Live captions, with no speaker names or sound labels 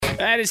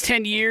That is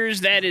 10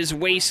 years. That is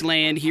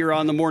Wasteland here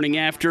on The Morning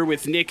After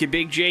with Nick and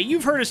Big J.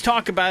 You've heard us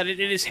talk about it.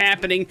 It is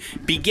happening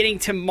beginning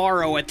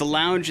tomorrow at the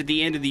Lounge at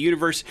the End of the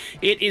Universe.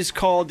 It is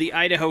called the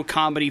Idaho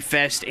Comedy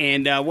Fest,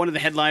 and one of the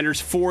headliners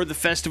for the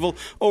festival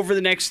over the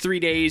next 3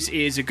 days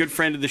is a good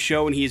friend of the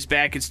show, and he is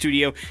back in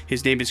studio.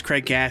 His name is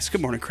Craig Gass.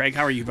 Good morning, Craig.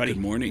 How are you, buddy?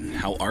 Good morning.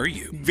 How are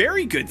you?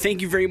 Very good.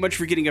 Thank you very much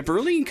for getting up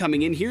early and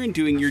coming in here and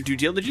doing your due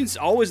diligence.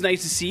 Always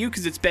nice to see you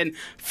because it's been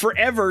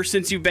forever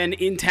since you've been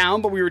in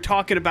town, but we were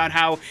talking about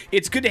how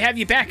it's good to have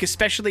you back,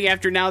 especially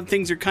after now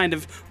things are kind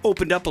of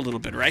opened up a little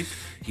bit, right?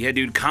 Yeah,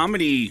 dude,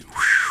 comedy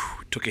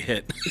took a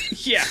hit.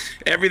 Yeah.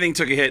 Everything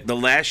took a hit. The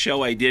last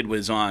show I did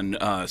was on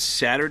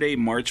Saturday,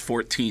 March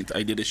 14th.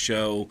 I did a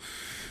show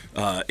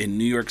in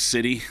New York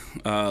City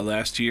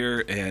last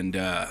year, and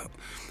I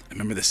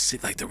remember the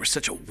city, like, there was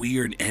such a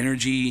weird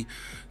energy.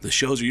 The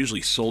shows are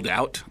usually sold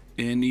out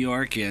in New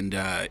York, and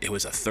it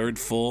was a third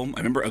full.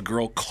 I remember a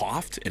girl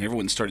coughed, and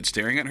everyone started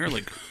staring at her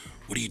like,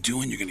 what are you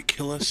doing? You're going to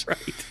kill us? Right.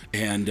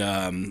 And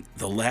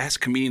the last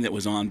comedian that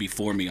was on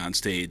before me on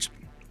stage,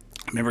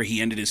 I remember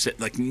he ended his set,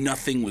 like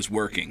nothing was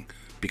working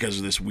because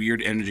of this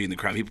weird energy in the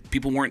crowd.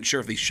 People weren't sure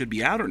if they should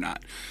be out or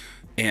not.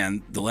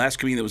 And the last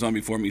comedian that was on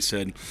before me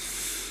said,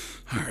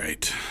 all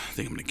right, I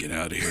think I'm going to get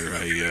out of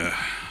here.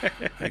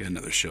 I got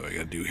another show I got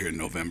to do here in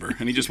November.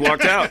 And he just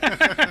walked out.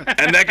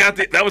 And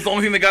that was the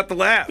only thing that got the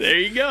laugh. There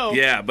you go.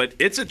 Yeah, but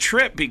it's a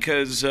trip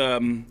because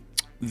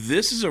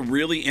this is a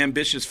really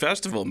ambitious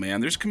festival,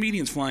 man. There's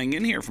comedians flying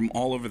in here from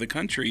all over the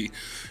country.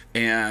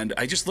 And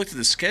I just looked at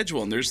the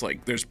schedule, and there's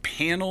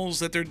panels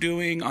that they're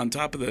doing on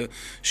top of the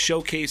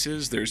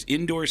showcases. There's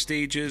indoor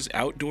stages,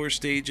 outdoor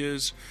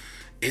stages.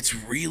 It's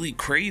really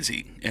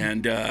crazy.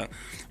 And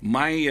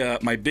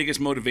my biggest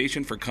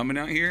motivation for coming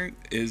out here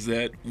is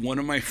that one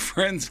of my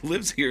friends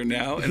lives here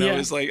now. And Yeah. I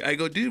was like,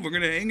 dude, we're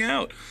going to hang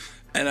out.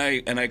 And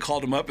I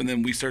called him up, and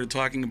then we started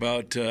talking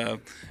about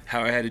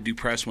how I had to do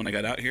press when I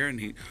got out here.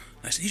 And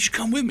I said, you should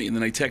come with me. And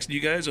then I texted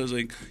you guys. I was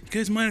like, you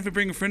guys mind if I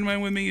bring a friend of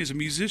mine with me? He's a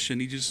musician.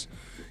 He just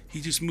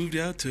moved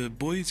out to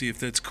Boise, if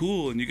that's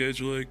cool. And you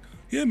guys were like,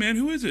 yeah, man,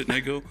 who is it? And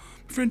I go,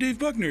 my friend Dave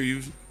Buckner.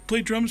 You've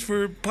played drums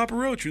for Papa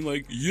Roach. And you're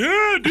like,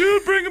 yeah,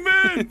 dude, bring him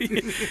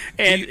in.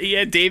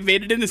 And Dave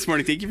made it in this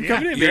morning. Thank you for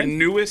coming in, Your man.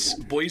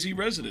 newest Boise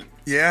resident.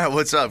 Yeah,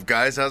 what's up,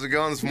 guys? How's it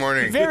going this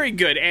morning? Very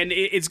good, and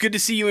it's good to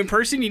see you in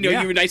person. You know,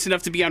 Yeah. you were nice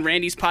enough to be on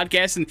Randy's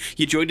podcast, and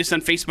you joined us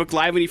on Facebook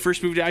Live when you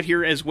first moved out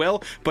here as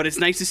well, but it's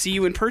nice to see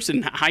you in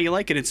person. How you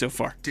liking it so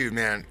far? Dude,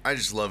 man, I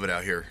just love it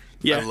out here.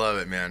 Yeah. I love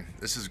it, man.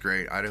 This is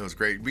great. Idaho's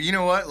great. But you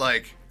know what?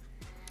 Like,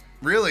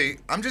 really,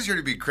 I'm just here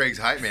to be Craig's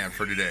hype man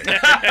for today.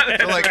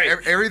 So, like,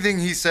 everything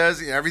he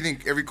says,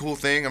 every cool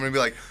thing, I'm going to be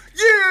like,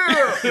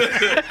 yeah!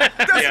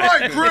 That's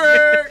right,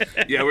 Craig!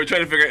 Yeah, we're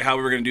trying to figure out how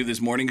we were going to do this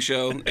morning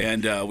show,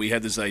 and we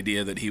had this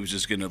idea that he was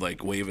just going to,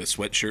 like, wave a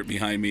sweatshirt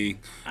behind me.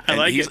 I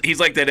like he's, it. He's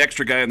like that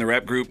extra guy in the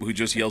rap group who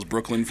just yells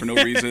Brooklyn for no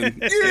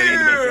reason.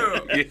 Yeah!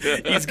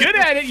 He's good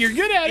at it. You're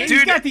good at it.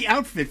 He's got the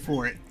outfit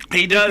for it.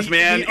 He does,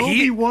 man. The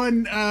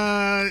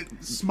Obi-Wan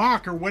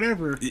smock or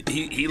whatever.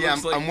 He Yeah,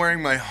 looks like... I'm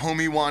wearing my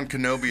homie Wan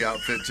Kenobi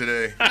outfit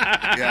today.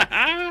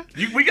 Yeah.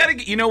 We got to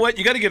get, you know what?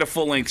 You got to get a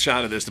full-length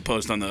shot of this to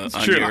post on your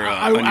true.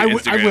 on your I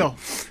Instagram. will.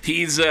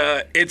 He's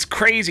it's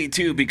crazy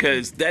too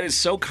because that is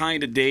so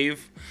kind of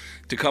Dave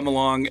to come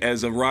along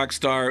as a rock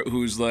star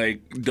who's like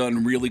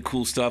done really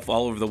cool stuff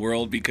all over the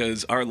world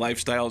because our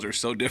lifestyles are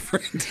so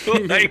different.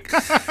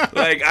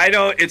 like I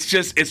know it's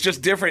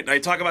just different. I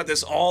talk about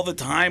this all the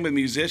time with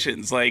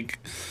musicians. Like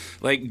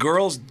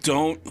girls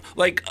don't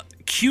like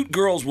cute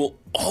girls will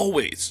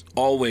always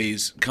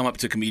come up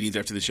to comedians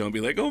after the show and be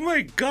like, oh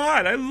my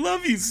God, I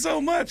love you so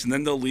much. And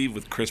then they'll leave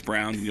with Chris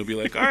Brown and you'll be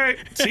like, all right,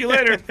 see you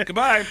later.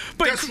 Goodbye.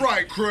 That's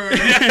right, Craig.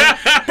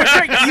 But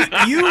Craig,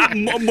 you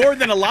more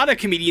than a lot of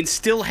comedians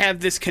still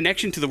have this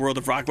connection to the world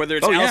of rock, whether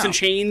it's Alice in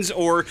Chains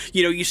or,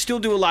 you know, you still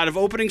do a lot of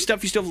opening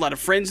stuff. You still have a lot of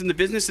friends in the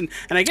business. And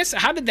I guess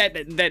how did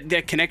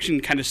that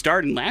connection kind of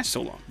start and last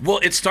so long? Well,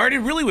 it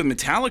started really with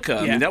Metallica.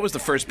 I Yeah. mean, that was the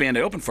first band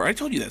I opened for. I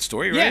told you that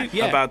story, Yeah, right?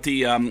 yeah. About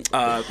the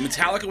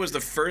Metallica was the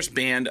first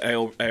band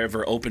I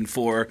ever opened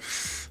for,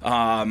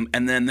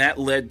 and then that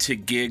led to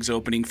gigs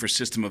opening for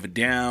System of a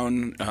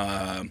Down.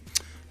 I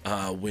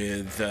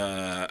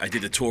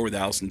did a tour with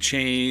Alice in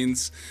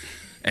Chains.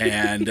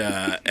 And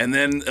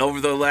then over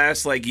the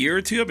last year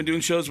or two, I've been doing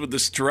shows with the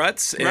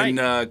Struts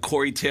and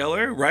Corey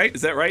Taylor. Right?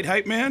 Is that right,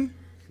 hype man?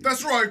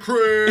 That's right,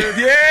 Craig.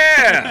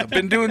 Yeah, I've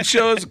been doing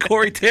shows with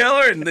Corey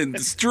Taylor and then the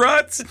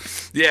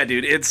Struts. Yeah,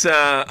 dude, it's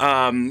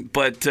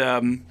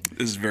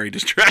this is very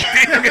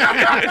distracting.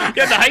 Yeah,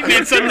 the hype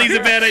man suddenly is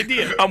a bad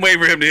idea. I'm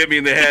waiting for him to hit me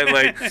in the head,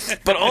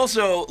 but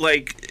also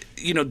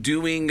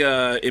doing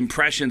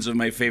impressions of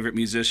my favorite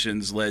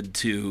musicians led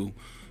to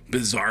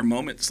bizarre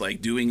moments,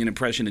 like doing an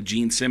impression of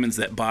Gene Simmons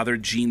that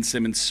bothered Gene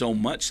Simmons so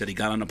much that he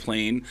got on a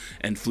plane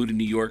and flew to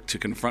New York to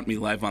confront me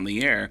live on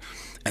the air.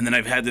 And then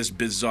I've had this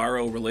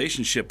bizarro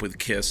relationship with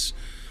Kiss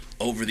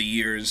over the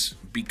years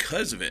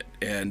because of it.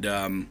 And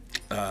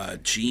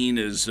Gene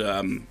is,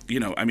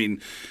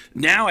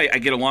 now I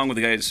get along with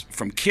the guys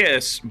from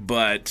Kiss,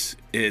 but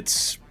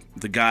it's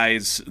the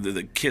guys,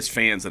 the Kiss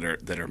fans that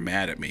are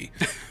mad at me,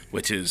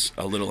 which is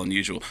a little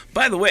unusual.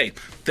 By the way,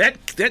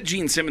 that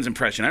Gene Simmons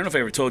impression, I don't know if I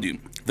ever told you,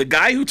 the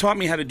guy who taught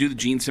me how to do the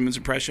Gene Simmons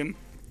impression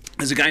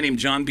is a guy named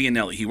John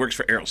Bianelli. He works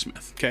for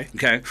Aerosmith.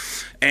 Okay.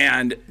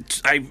 And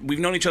we've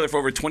known each other for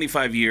over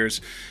 25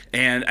 years.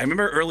 And I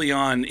remember early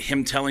on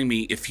him telling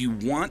me, if you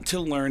want to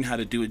learn how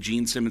to do a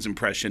Gene Simmons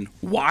impression,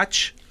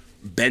 watch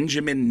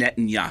Benjamin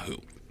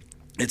Netanyahu.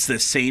 It's the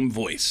same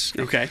voice.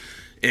 Okay.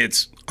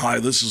 It's, hi,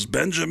 this is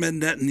Benjamin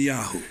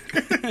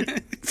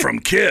Netanyahu from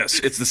Kiss.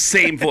 It's the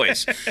same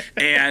voice.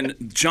 And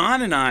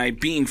John and I,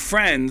 being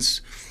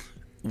friends,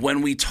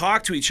 when we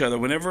talk to each other,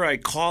 whenever I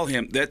call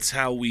him, that's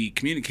how we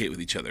communicate with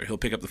each other. He'll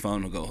pick up the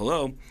phone and he'll go,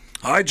 hello.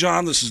 Hi,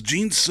 John, this is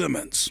Gene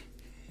Simmons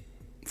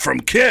from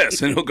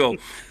Kiss. And he'll go,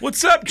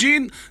 what's up,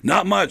 Gene?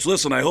 Not much.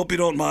 Listen, I hope you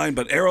don't mind,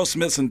 but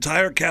Aerosmith's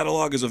entire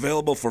catalog is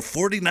available for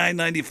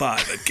 $49.95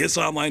 at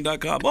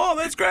KissOnline.com. Oh,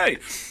 that's great.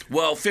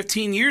 Well,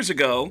 15 years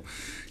ago,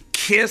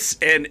 Kiss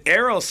and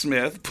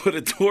Aerosmith put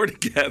a tour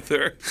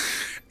together,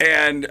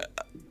 and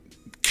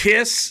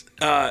Kiss,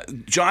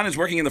 John is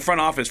working in the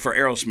front office for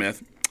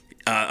Aerosmith.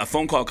 A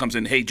phone call comes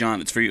in, hey,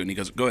 John, it's for you. And he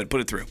goes, go ahead,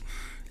 put it through.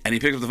 And he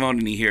picks up the phone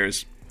and he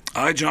hears,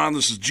 hi, John,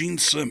 this is Gene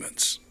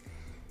Simmons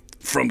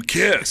from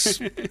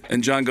Kiss.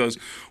 And John goes,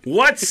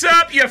 what's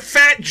up, you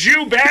fat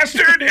Jew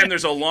bastard? And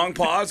there's a long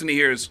pause and he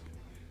hears,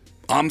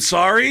 I'm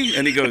sorry?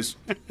 And he goes,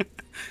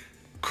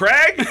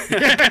 Craig?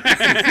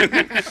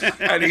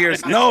 And he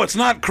hears, no, it's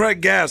not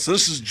Craig Gass.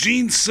 This is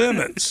Gene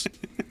Simmons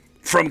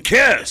from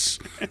Kiss.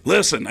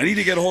 Listen, I need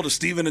to get a hold of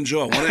Steven and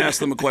Joe. I want to ask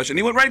them a question.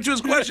 He went right to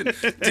his question.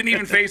 Didn't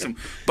even face him.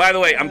 By the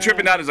way, I'm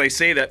tripping out as I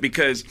say that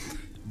because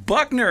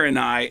Buckner and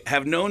I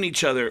have known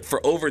each other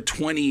for over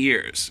 20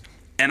 years.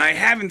 And I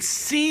haven't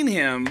seen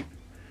him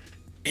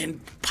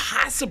in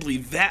possibly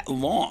that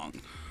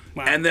long.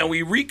 Wow. And then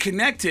we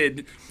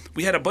reconnected.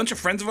 We had a bunch of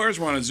friends of ours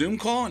were on a Zoom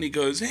call, and he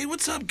goes, hey,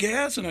 what's up,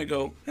 Gas? And I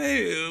go,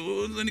 hey.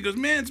 And he goes,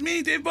 man, it's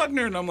me, Dave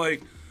Buckner. And I'm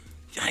like,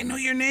 yeah, I know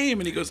your name.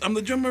 And he goes, I'm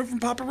the drummer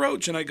from Papa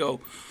Roach. And I go,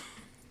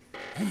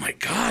 oh, my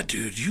God,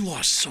 dude, you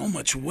lost so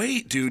much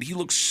weight, dude. He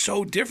looks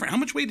so different. How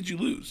much weight did you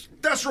lose?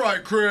 That's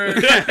right,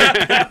 Craig.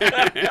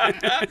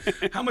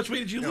 How much weight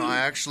did you lose? No, I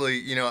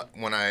actually,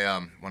 when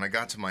I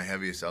got to my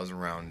heaviest, I was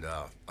around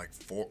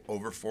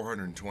over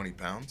 420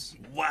 pounds.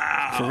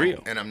 Wow. For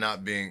real. And I'm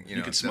not being,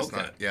 You could smoke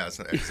that. Yeah, that's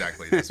not,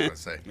 exactly. That's what I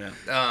say.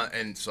 Yeah.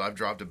 And so I've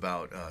dropped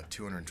about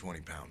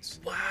 220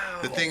 pounds. Wow.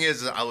 The thing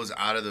is, I was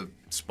out of the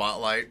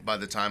spotlight by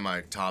the time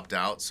I topped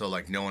out, so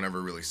no one ever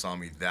really saw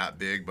me that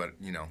big. But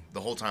the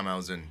whole time I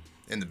was in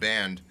the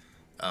band,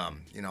 I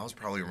was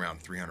probably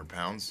around 300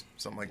 pounds,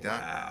 something like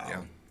that. Wow.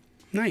 Yeah.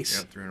 Nice.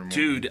 Yeah, 300 more.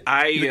 Dude,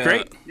 You look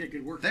great. Yeah,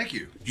 good work. Thank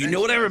you. You know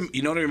what I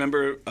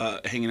remember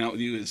hanging out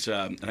with you is,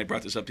 and I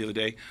brought this up the other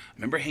day. I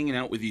remember hanging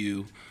out with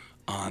you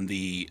on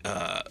the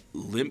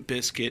Limp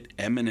Bizkit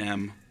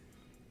Eminem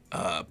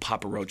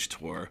Papa Roach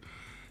tour,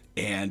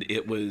 and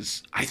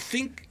I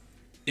think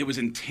it was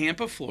in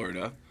Tampa,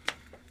 Florida.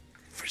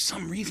 For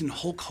some reason,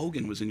 Hulk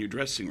Hogan was in your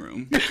dressing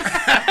room. Do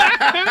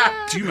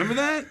you remember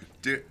that?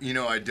 Dude,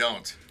 I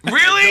don't.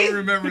 Really? I don't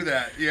remember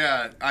that.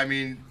 Yeah, I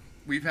mean,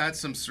 we've had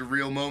some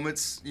surreal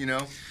moments, Dude,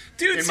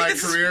 in see, my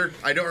this is- career.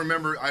 I don't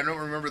remember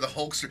the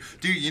Hulkster.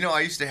 Dude, I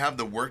used to have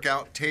the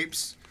workout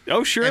tapes.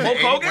 Oh, sure. And Hulk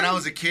Hogan? When I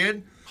was a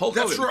kid. Hulk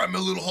That's Hogan. right, my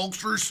little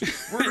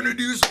Hulksters. We're gonna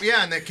do some.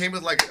 Yeah, and they came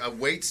with like a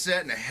weight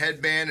set and a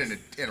headband and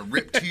a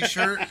ripped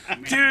T-shirt.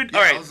 Dude, Yeah,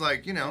 all right. I was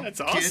like, That's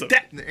kid awesome.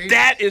 in the 80s.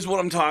 That is what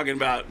I'm talking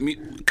about.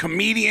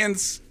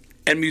 Comedians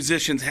and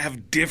musicians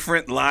have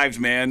different lives,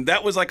 man.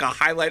 That was like a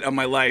highlight of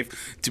my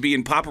life to be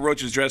in Papa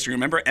Roach's dressing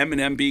room. Remember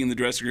Eminem being in the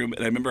dressing room,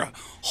 and I remember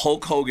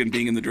Hulk Hogan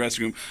being in the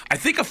dressing room. I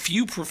think a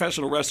few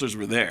professional wrestlers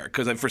were there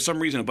because for some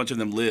reason a bunch of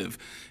them live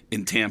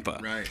in Tampa.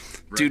 Right.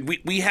 Dude,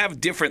 we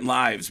have different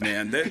lives,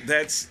 man.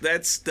 That's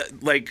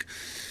like.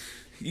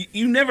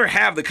 You never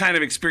have the kind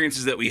of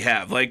experiences that we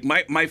have. Like,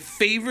 my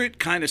favorite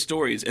kind of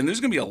stories, and there's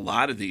going to be a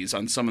lot of these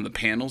on some of the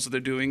panels that they're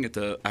doing at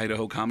the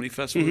Idaho Comedy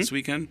Festival this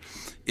weekend,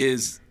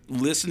 is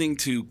listening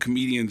to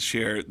comedians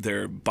share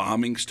their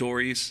bombing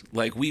stories.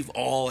 Like, we've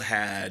all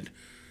had...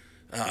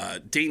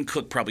 Dane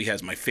Cook probably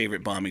has my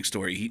favorite bombing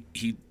story.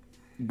 He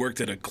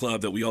worked at a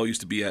club that we all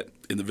used to be at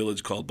in the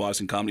Village called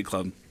Boston Comedy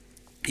Club.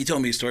 He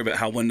told me a story about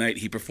how one night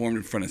he performed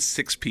in front of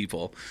 6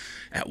 people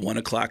at 1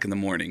 o'clock in the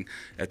morning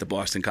at the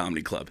Boston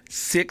Comedy Club.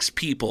 6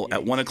 people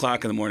at 1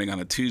 o'clock in the morning on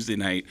a Tuesday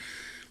night.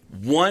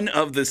 One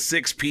of the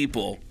 6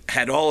 people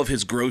had all of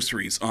his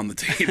groceries on the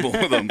table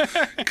with him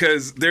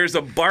because there's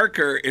a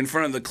barker in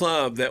front of the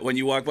club that when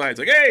you walk by, it's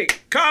like, hey,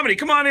 comedy,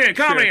 come on in,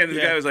 comedy. Sure, And the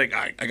yeah. guy was like,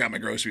 I got my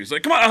groceries. He's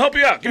like, come on, I'll help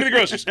you out. Give me the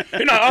groceries.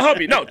 Hey, no, I'll help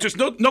you. No, just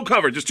no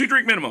cover, just 2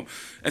 drink minimum.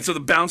 And so the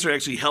bouncer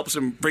actually helps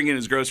him bring in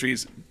his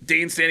groceries.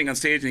 Dane's standing on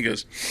stage and he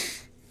goes,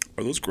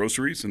 are those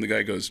groceries? And the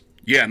guy goes,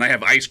 yeah, and I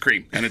have ice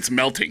cream and it's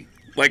melting.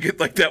 Like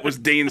that was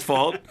Dane's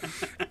fault.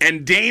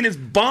 And Dane is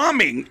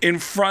bombing in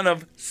front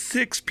of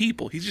 6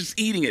 people. He's just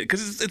eating it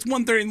because it's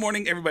 1:30 in the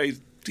morning.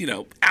 Everybody's,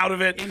 out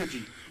of it.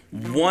 Energy.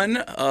 One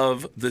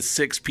of the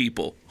 6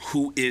 people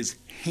who is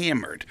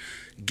hammered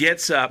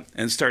gets up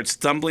and starts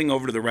stumbling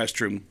over to the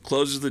restroom,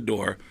 closes the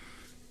door,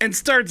 and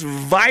starts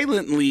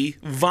violently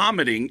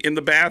vomiting in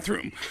the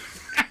bathroom.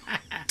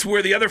 To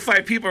where the other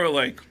 5 people are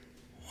like,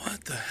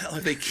 what the hell?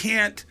 They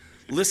can't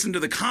listen to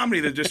the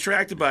comedy. They're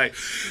distracted by,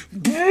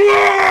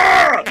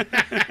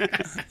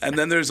 and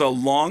then there's a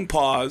long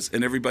pause,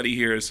 and everybody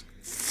hears,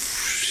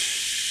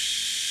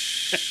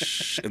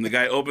 and the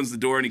guy opens the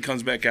door, and he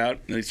comes back out,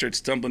 and he starts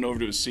stumbling over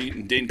to his seat,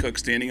 and Dane Cook's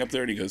standing up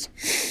there, and he goes,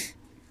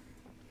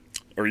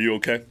 are you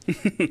okay?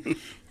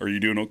 Are you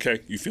doing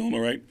okay? You feeling all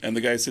right? And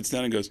the guy sits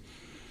down and goes,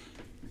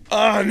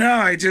 oh, no,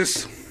 I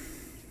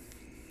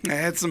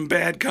had some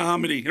bad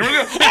comedy. And,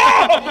 goes,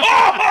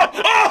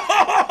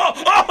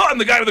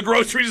 and the guy with the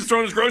groceries is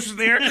throwing his groceries in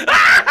the air.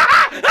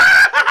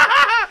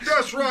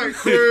 That's right,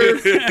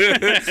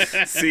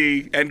 Chris.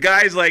 See, and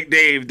guys like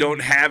Dave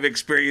don't have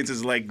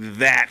experiences like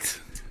that.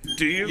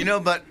 Do you? You know,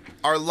 but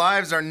our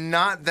lives are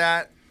not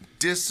that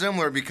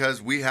dissimilar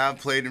because we have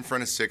played in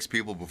front of 6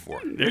 people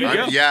before. There you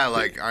go. Yeah,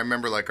 like I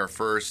remember like our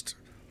first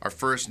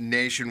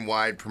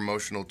nationwide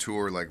promotional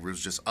tour, like it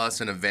was just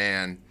us in a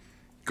van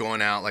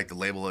going out, like the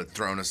label had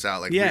thrown us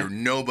out, like we were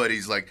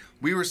nobody's, like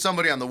we were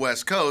somebody on the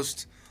West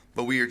Coast,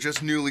 but we were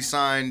just newly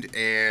signed,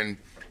 and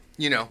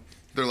you know,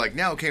 they're like,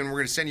 now okay, and we're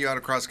gonna send you out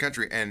across the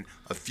country, and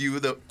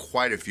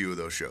quite a few of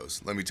those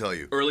shows, let me tell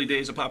you. Early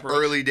days of Papa Roach?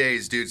 Early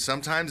days, dude.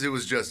 Sometimes it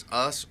was just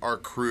us, our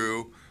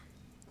crew,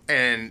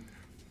 and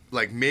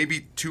like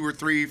maybe 2 or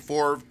 3,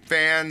 4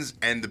 fans,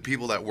 and the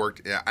people that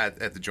worked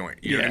at the joint.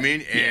 You know what I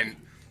mean? And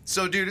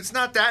so, dude, it's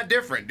not that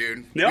different,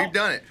 dude. No. We've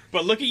done it.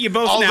 But look at you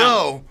both now.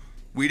 Although,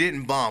 we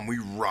didn't bomb. We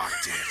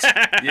rocked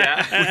it.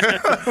 Yeah.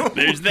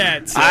 There's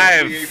that. So.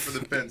 We ate for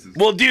the fences.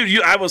 Well,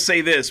 dude, I will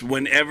say this.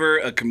 Whenever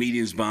a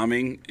comedian's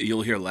bombing,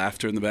 you'll hear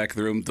laughter in the back of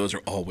the room. Those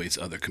are always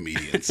other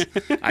comedians.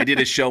 I did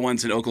a show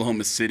once in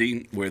Oklahoma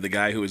City where the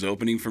guy who was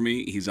opening for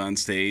me, he's on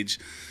stage,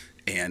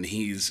 and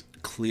he's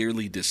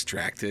clearly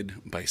distracted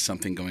by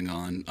something going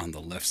on the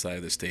left side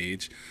of the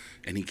stage,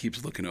 and he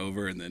keeps looking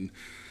over, and then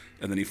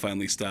he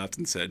finally stopped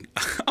and said,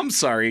 I'm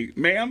sorry,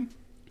 ma'am.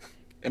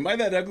 Am I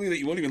that ugly that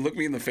you won't even look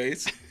me in the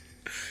face?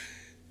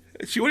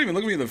 She won't even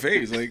look me in the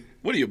face. Like,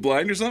 what are you,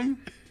 blind or something?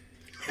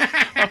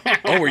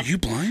 Oh, are you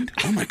blind?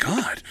 Oh, my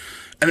God.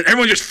 And then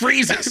everyone just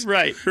freezes.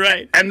 Right.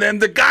 And then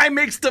the guy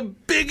makes the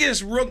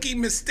biggest rookie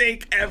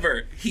mistake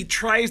ever. He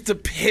tries to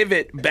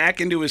pivot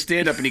back into his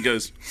stand-up, and he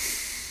goes,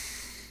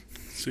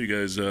 so you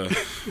guys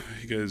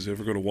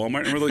ever go to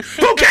Walmart? And we're like,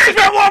 who cares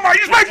about Walmart?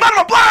 You just make fun of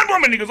a blind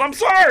woman. He goes, I'm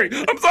sorry.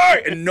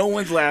 And no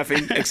one's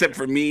laughing except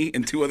for me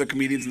and 2 other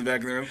comedians in the back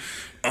of the room.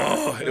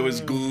 Oh, it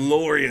was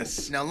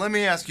glorious. Now, let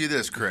me ask you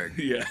this, Craig.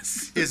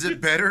 Yes. Is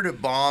it better to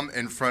bomb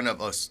in front of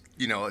a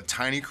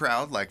tiny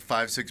crowd, like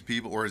 5, 6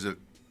 people, or is it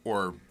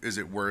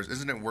worse?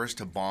 Isn't it worse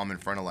to bomb in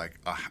front of like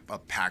a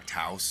packed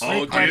house?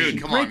 Oh, dude.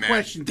 Come on, Great man.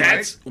 question.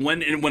 That's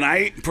when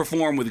I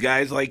perform with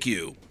guys like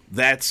you,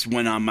 that's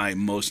when I'm my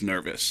most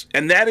nervous.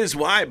 And that is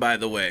why, by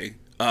the way,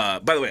 I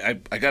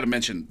got to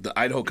mention the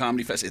Idaho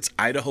Comedy Fest. It's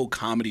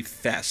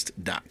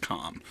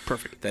idahocomedyfest.com.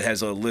 Perfect. That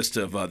has a list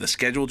of the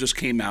schedule just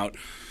came out.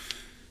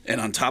 And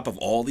on top of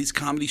all these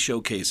comedy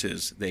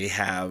showcases, they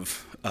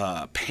have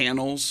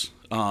panels.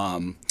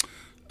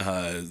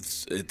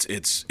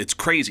 It's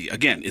crazy.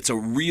 Again, it's a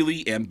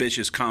really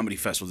ambitious comedy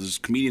festival. There's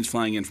comedians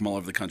flying in from all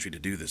over the country to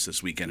do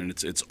this weekend, and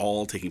it's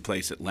all taking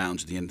place at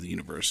Lounge at the End of the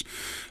Universe.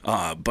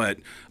 But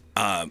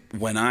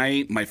when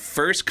my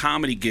first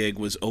comedy gig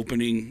was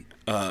opening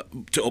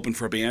to open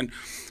for a band,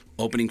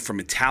 opening for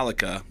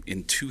Metallica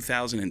in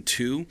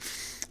 2002,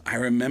 I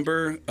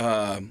remember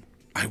I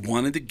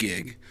wanted a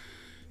gig.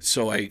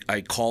 So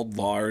I called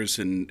Lars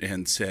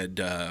and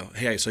said,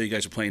 hey, I saw you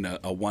guys are playing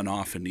a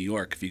one-off in New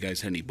York. If you guys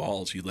had any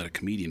balls, you'd let a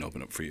comedian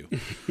open up for you.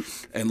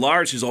 And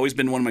Lars has always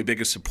been one of my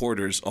biggest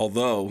supporters,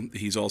 although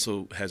he's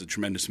also has a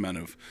tremendous amount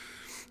of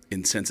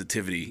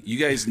insensitivity. You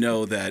guys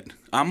know that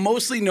I'm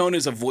mostly known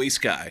as a voice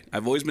guy.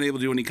 I've always been able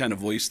to do any kind of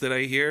voice that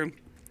I hear.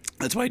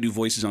 That's why I do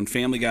voices on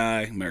Family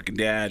Guy, American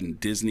Dad, and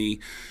Disney.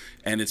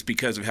 And it's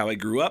because of how I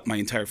grew up. My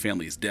entire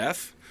family is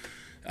deaf.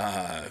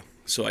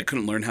 So I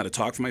couldn't learn how to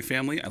talk for my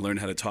family. I learned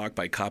how to talk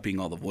by copying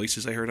all the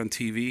voices I heard on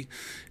TV.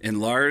 And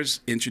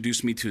Lars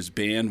introduced me to his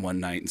band one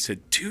night and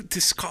said, dude,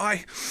 this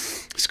guy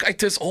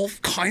does all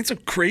kinds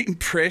of great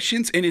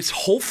impressions, and his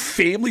whole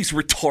family's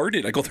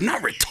retarded. I go, they're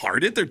not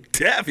retarded. They're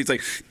deaf. He's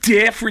like,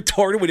 deaf,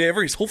 retarded,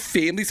 whatever. His whole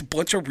family's a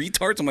bunch of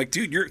retards. I'm like,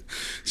 dude, you're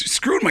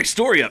screwing my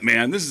story up,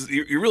 man.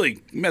 You're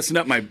really messing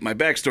up my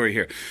backstory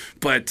here.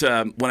 But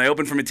when I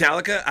opened for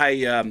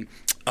Metallica,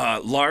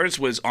 Lars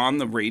was on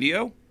the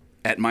radio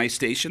at my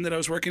station that I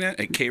was working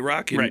at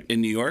K-Rock in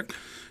New York.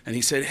 And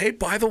he said, hey,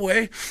 by the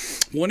way,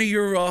 one of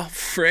your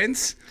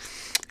friends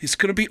is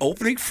going to be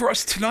opening for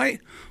us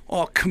tonight.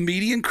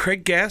 Comedian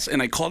Craig Gass.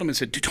 And I called him and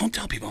said, dude, don't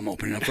tell people I'm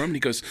opening up for him. And he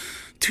goes,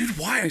 dude,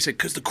 why? I said,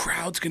 because the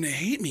crowd's going to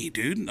hate me,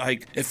 dude.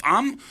 Like,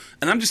 and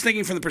I'm just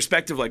thinking from the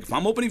perspective, like, if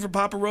I'm opening for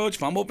Papa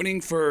Roach,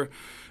 or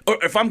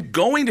if I'm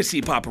going to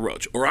see Papa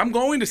Roach, or I'm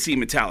going to see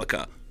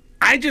Metallica,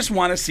 I just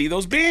want to see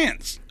those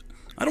bands.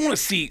 I don't want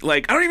to see,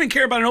 like, I don't even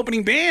care about an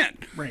opening band.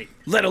 Right.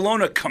 Let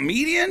alone a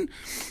comedian.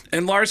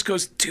 And Lars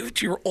goes, dude,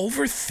 you're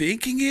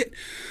overthinking it.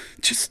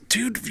 Just,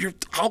 dude,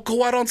 I'll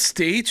go out on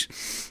stage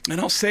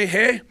and I'll say,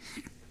 hey,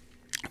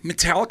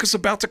 Metallica's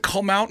about to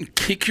come out and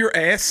kick your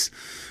ass.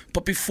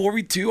 But before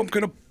we do, I'm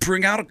going to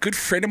bring out a good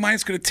friend of mine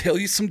who's going to tell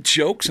you some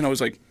jokes. And I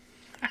was like,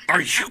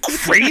 are you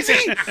crazy?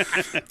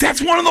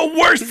 That's one of the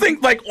worst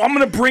things. Like, I'm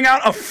going to bring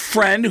out a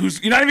friend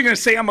who's, you're not even going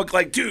to say,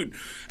 like, dude.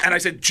 And I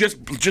said,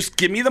 just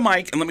give me the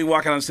mic and let me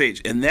walk out on stage.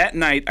 And that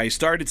night, I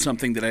started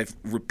something that I've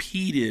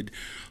repeated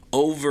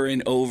over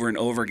and over and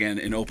over again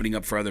in opening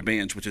up for other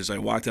bands, which is I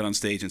walked out on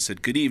stage and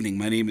said, good evening,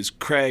 my name is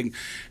Craig,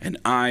 and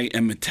I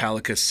am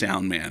Metallica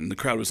sound man. And the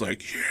crowd was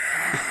like,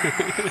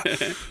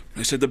 yeah.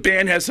 I said, the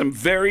band has some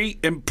very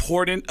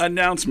important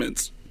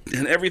announcements.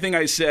 And everything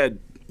I said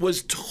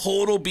was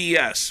total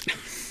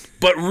BS,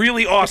 but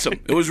really awesome.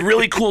 It was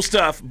really cool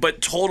stuff,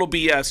 but total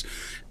BS.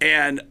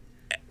 And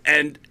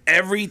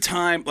every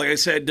time, like I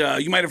said,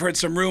 you might have heard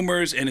some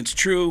rumors, and it's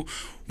true.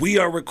 We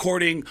are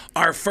recording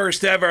our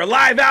first ever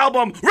live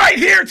album right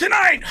here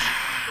tonight.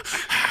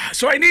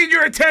 So I need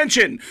your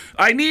attention.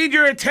 I need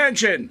your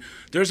attention.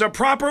 There's a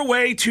proper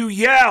way to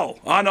yell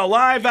on a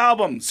live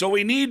album, so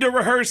we need to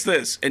rehearse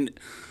this. And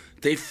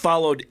they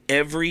followed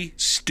every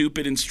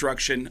stupid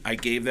instruction I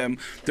gave them.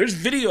 There's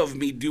video of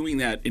me doing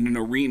that in an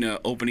arena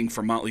opening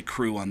for Motley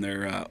Crue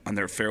on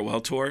their farewell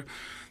tour.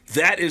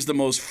 That is the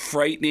most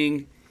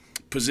frightening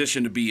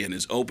position to be in,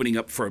 is opening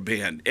up for a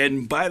band.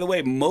 And by the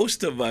way,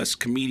 most of us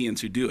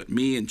comedians who do it,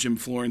 me and Jim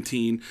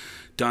Florentine,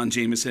 Don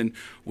Jameson,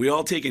 we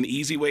all take an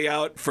easy way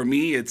out. For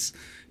me, it's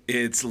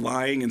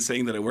lying and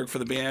saying that I work for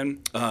the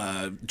band.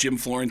 Jim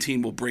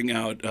Florentine will bring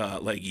out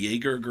like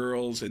Jaeger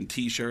girls and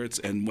T-shirts,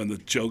 and when the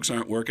jokes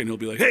aren't working, he'll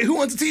be like, "Hey, who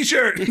wants a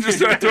T-shirt?" And just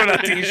start throwing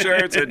out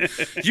T-shirts. And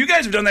you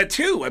guys have done that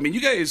too. I mean,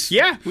 you guys.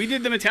 Yeah, we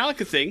did the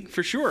Metallica thing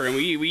for sure, and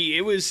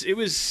it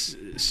was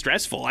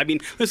stressful. I mean,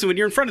 listen, when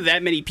you're in front of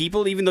that many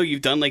people, even though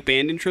you've done like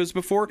band intros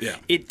before,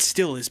 it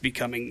still is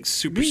becoming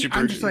super.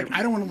 I'm just like,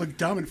 I don't want to look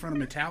dumb in front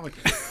of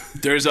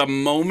Metallica. There's a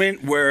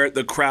moment where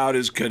the crowd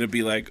is going to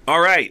be like,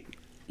 "All right.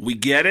 We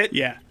get it.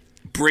 Yeah.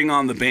 Bring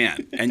on the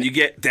band." And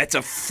that's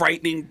a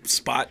frightening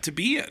spot to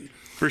be in.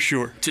 For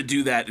sure. To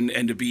do that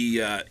and to be,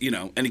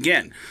 and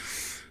again,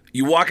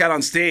 you walk out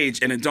on stage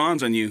and it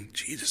dawns on you,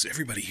 Jesus,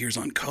 everybody here's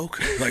on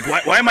coke. Like,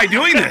 why am I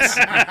doing this?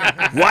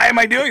 Why am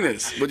I doing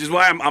this? Which is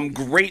why I'm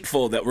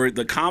grateful that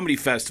the comedy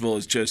festival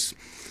is just,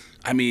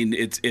 I mean,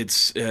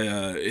 it's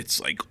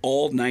like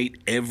all night,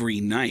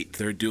 every night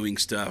they're doing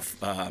stuff.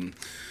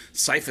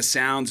 Cypher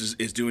Sounds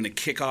is doing a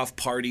kickoff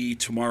party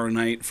tomorrow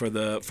night for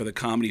the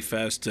Comedy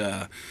Fest.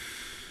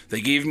 They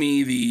gave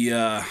me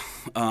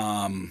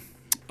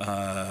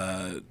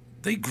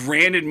they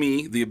granted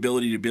me the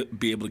ability to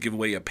be able to give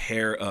away a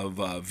pair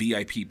of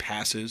VIP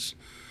passes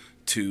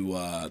to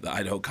the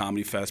Idaho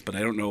Comedy Fest, but I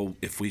don't know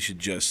if we should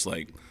just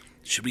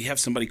should we have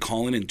somebody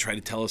call in and try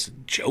to tell us a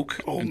joke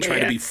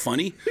try to be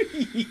funny?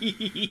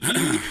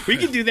 We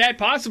could do that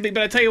possibly,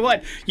 but I tell you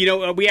what,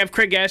 we have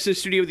Craig Gass in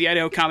studio with the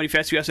Idaho Comedy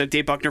Fest. We also have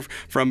Dave Buckner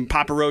from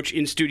Papa Roach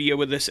in studio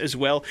with us as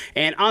well.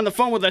 And on the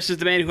phone with us is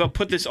the man who helped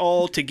put this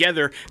all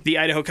together, the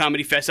Idaho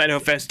Comedy Fest,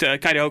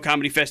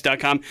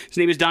 IdahoComedyFest.com. His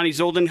name is Donnie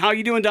Zolden. How are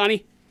you doing,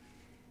 Donnie?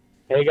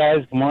 Hey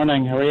guys, good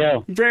morning. How are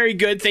you? Very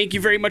good. Thank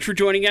you very much for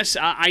joining us.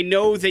 I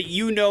know that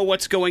you know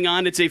what's going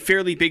on. It's a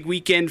fairly big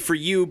weekend for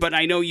you, but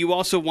I know you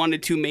also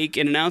wanted to make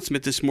an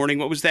announcement this morning.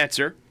 What was that,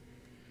 sir?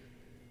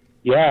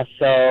 Yeah,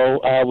 so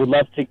we'd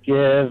love to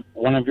give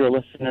one of your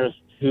listeners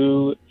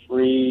 2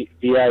 free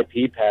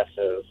VIP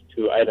passes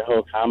to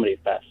Idaho Comedy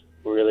Fest.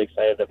 We're really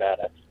excited about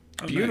it.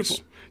 Oh, beautiful.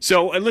 Nice.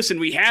 So, listen,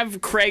 we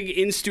have Craig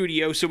in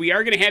studio, so we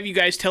are going to have you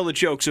guys tell a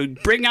joke. So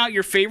bring out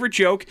your favorite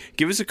joke.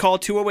 Give us a call,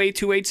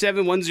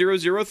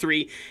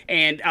 208-287-1003.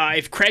 And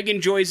if Craig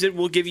enjoys it,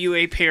 we'll give you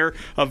a pair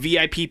of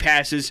VIP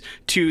passes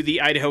to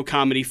the Idaho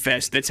Comedy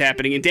Fest that's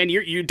happening. And,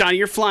 Donnie,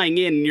 you're flying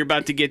in, and you're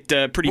about to get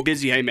pretty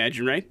busy, I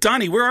imagine, right?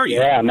 Donnie, where are you?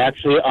 Yeah, I'm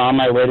actually on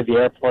my way to the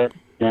airport.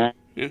 Yeah.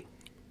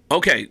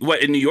 Okay,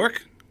 what, in New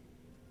York?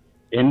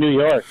 In New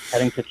York,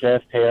 heading to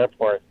JFK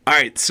Airport. All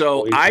right,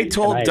 so I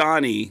told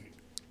Donnie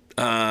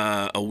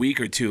a week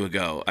or two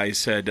ago, I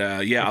said,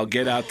 I'll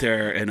get out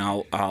there and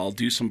I'll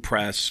do some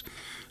press.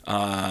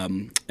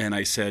 And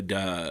I said,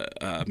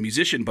 a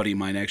musician buddy of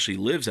mine actually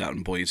lives out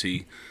in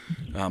Boise.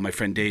 My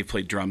friend Dave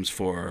played drums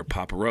for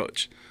Papa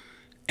Roach.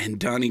 And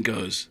Donnie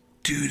goes,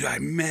 dude, I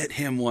met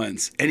him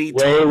once. And he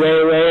Wait.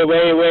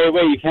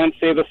 You can't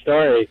say the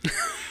story.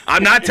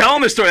 I'm not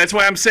telling the story. That's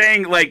why I'm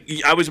saying,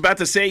 I was about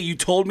to say, you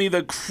told me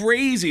the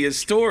craziest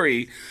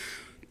story.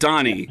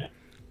 Donnie,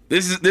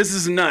 this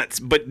is nuts.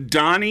 But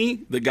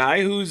Donnie, the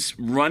guy who's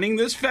running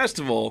this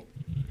festival,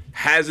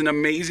 has an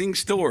amazing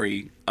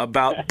story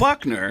about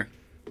Buckner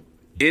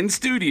in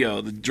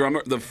studio, the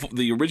drummer,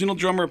 the original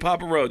drummer of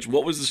Papa Roach.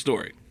 What was the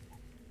story?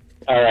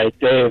 All right,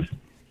 Dave,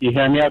 you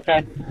hear me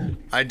okay?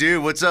 I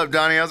do. What's up,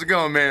 Donnie? How's it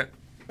going, man?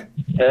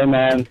 Hey,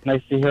 man.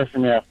 Nice to hear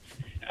from you.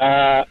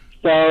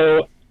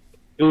 So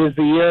it was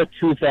the year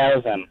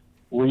 2000.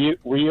 Were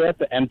you at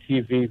the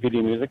MTV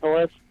Video Music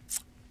Awards?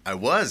 I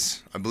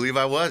was. I believe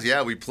I was.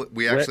 Yeah, we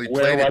actually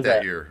Where played it was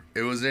that it? year.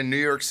 It was in New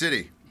York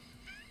City.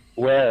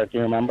 Where? Do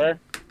you remember?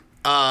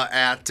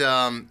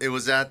 It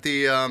was at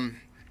the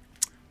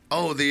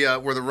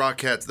where the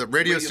Rockettes, the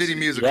Radio City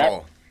Music Yep.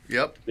 Hall.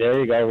 Yep. There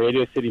you go,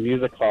 Radio City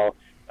Music Hall.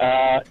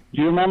 Do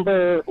you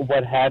remember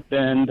what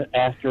happened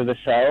after the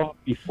show,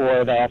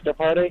 before the after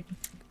party?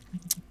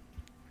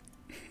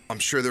 I'm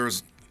sure there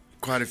was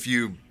quite a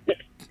few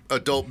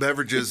adult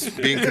beverages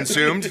being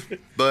consumed,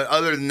 but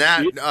other than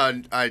that,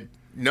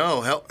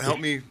 help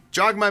me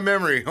jog my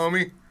memory,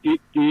 homie.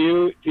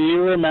 Do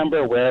you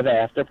remember where the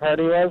after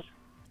party was?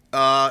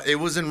 It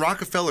was in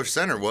Rockefeller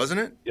Center,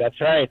 wasn't it? That's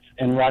right,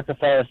 in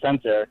Rockefeller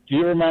Center. Do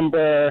you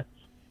remember?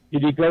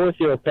 Did you go with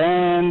your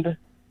band?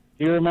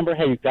 Do you remember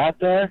how you got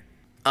there?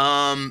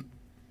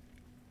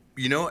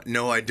 You know what?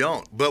 No, I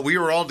don't. But we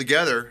were all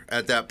together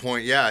at that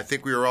point. Yeah, I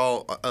think we were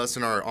all us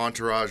and our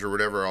entourage or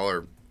whatever,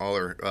 all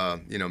our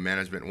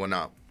management and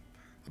whatnot.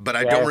 But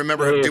I don't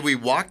remember. please. Did we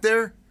walk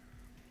there?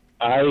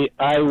 I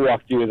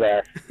walked you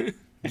there.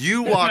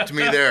 You walked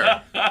me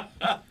there.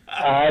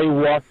 I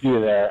walked you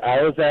there.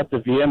 I was at the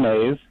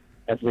VMAs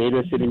at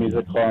Radio City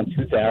Music Hall in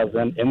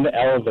 2000 in the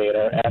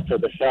elevator after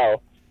the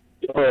show.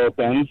 Door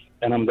opens,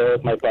 and I'm there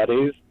with my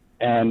buddies,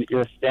 and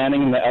you're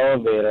standing in the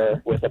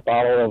elevator with a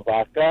bottle of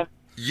vodka.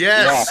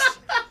 Yes.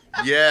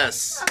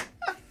 Yes.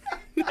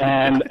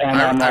 And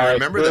I'm like, I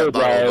remember that dude,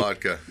 bottle of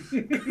like, vodka.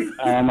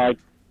 I'm like,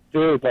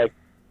 dude, like,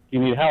 you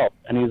need help?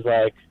 And he's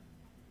like,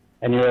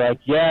 and you're like,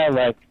 yeah,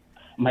 like,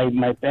 my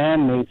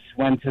bandmates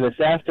went to this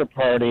after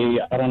party.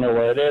 I don't know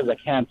where it is. I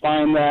can't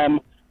find them.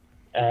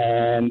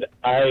 And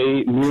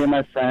me and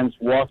my friends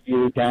walked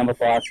you down the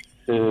block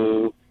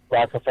to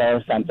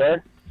Rockefeller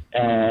Center,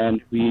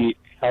 and we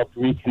helped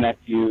reconnect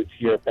you to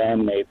your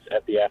bandmates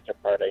at the after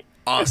party.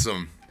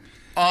 Awesome.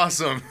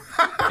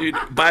 Dude,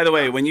 by the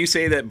way, when you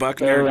say that So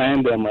Buckner,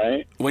 random,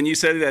 right? when you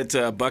said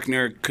that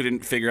Buckner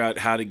couldn't figure out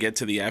how to get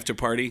to the after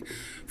party,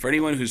 for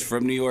anyone who's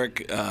from New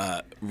York,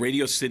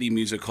 Radio City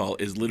Music Hall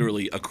is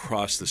literally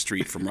across the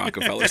street from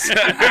Rockefeller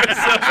Center.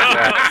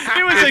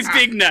 It was a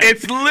big night.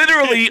 It's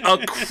literally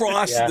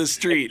across the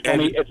street.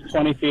 And, It's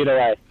 20 feet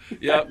away.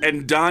 yeah,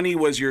 and Donnie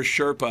was your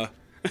Sherpa.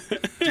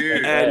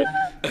 Dude. And,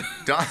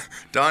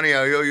 Donnie,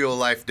 I owe you a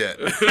life debt.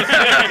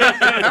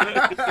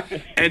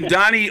 and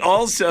Donnie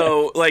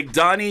also,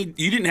 Donnie,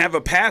 you didn't have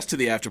a pass to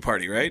the after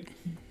party, right?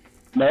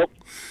 Nope.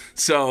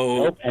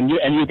 So, Nope. And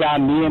you got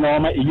me and all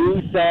my.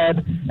 You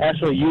said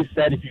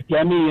if you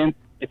get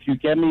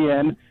me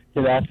in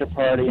to the after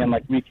party and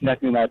like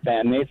reconnect me with my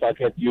bandmates, I'll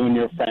get you and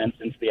your friends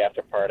into the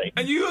after party.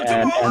 And you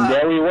and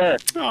there we were.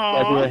 Aw.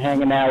 Like we were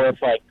hanging out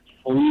with like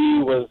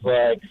Flea was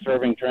like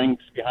serving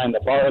drinks behind the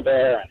bar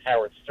there, and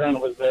Howard Stern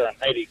was there, and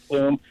Heidi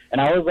Klum,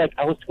 and I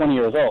was 20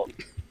 years old,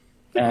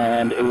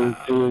 and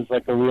it was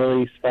like a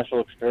really special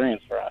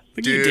experience for us. Look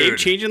at you, Dave,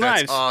 changing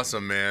that's lives.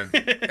 awesome, man.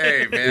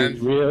 Hey, It was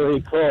man. really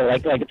cool.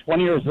 Like at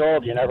 20 years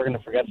old, you're never gonna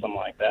forget something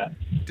like that.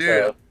 Dude.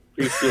 So,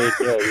 appreciate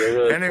you. You're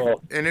really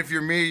cool. And if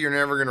you're me, you're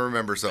never going to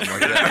remember something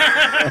like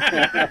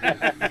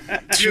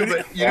that. Dude,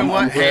 but you know I'm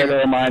what? glad to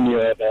remind you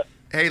of it.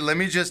 Hey, let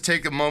me just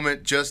take a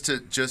moment just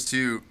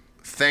to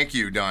thank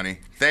you, Donnie.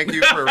 Thank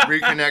you for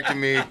reconnecting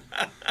me.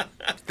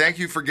 Thank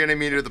you for getting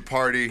me to the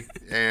party.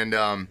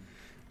 And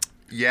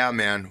yeah,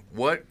 man,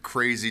 what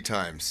crazy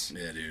times.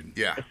 yeah, dude.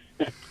 Yeah.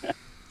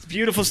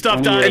 Beautiful stuff,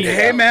 And Donnie.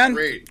 hey, man,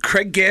 Great.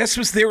 Craig Gass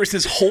was there with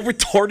his whole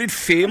retarded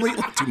family.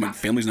 Dude, my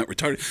family's not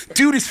retarded.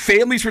 Dude, his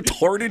family's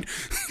retarded.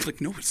 Like,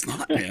 no, it's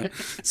not, man.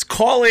 Let's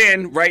call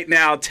in right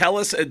now. Tell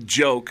us a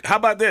joke. How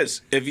about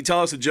this? If you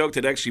tell us a joke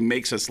that actually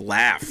makes us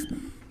laugh,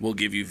 we'll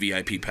give you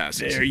VIP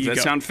passes. There you Does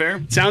that go. sound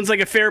fair? Sounds like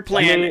a fair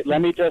plan.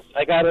 Let me just,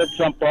 I got to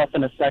jump off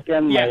in a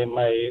second. Yeah.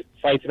 My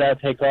flight's about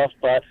to take off,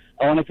 but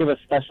I want to give a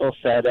special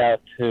shout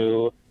out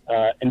to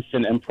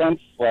Instant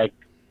Imprints. Like,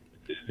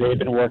 they've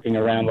been working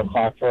around the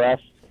clock for us,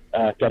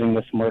 getting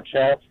this merch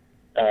out,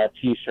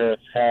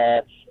 T-shirts,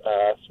 hats,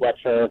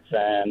 sweatshirts,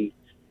 and,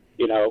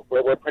 you know,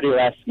 we're pretty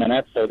last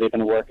minute, so they've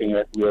been working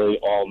it really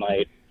all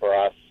night for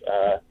us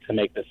to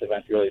make this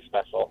event really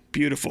special.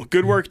 Beautiful.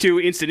 Good work to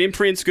Instant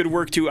Imprints. Good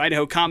work to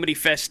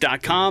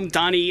IdahoComedyFest.com.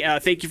 Donnie,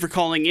 thank you for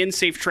calling in.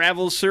 Safe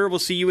travels, sir. We'll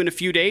see you in a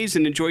few days,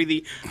 and enjoy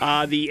the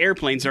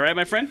airplanes. All right,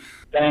 my friend?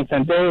 Thanks,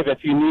 and Dave,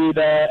 if you need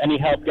any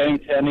help getting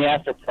to any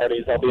after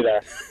parties, I'll be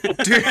there.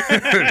 Dude,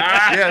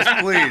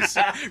 yes, please.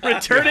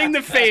 Returning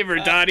the favor,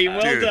 Donnie.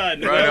 Well Dude, done.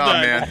 right well on,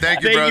 done. man.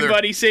 Thank you, Thank brother. you,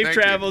 buddy. Safe Thank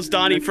you. travels.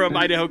 Donnie from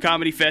Idaho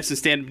Comedy Fest and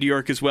Stand Up New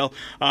York as well,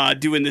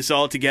 doing this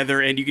all together.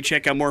 And you can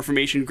check out more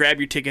information. Grab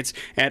your tickets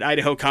at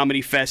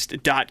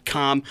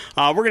IdahoComedyFest.com.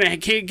 We're going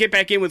to get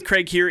back in with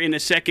Craig here in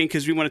a second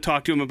because we want to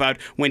talk to him about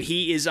when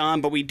he is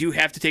on, but we do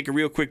have to take a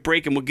real quick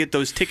break, and we'll get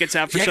those tickets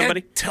out for Yeah, I gotta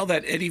somebody. tell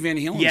that Eddie Van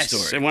Halen Yes,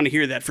 story. I want to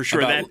hear that for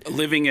sure. About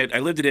That I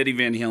lived at Eddie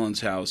Van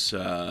Halen's house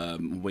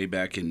way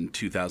back in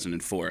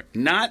 2004.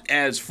 Not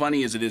as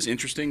funny as it is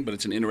interesting, but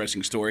it's an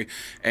interesting story.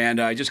 And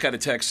I just got a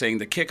text saying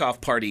the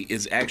kickoff party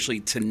is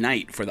actually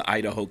tonight for the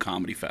Idaho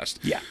Comedy Fest.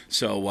 Yeah.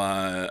 So,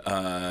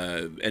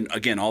 and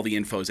again, all the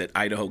info is at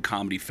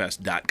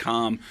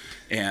IdahoComedyFest.com. idahocomedyfest.com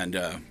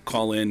and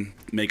call in,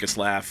 make us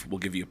laugh. We'll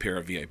give you a pair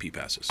of VIP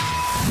passes.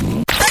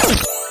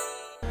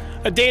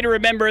 A day to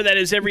remember, that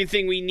is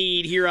everything we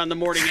need here on the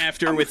Morning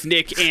After with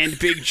Nick and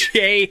Big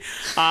J.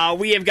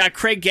 We have got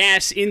Craig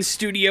Gass in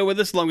studio with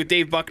us, along with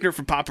Dave Buckner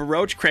from Papa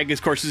Roach. Craig,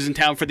 of course, is in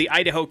town for the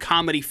Idaho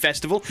Comedy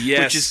Festival,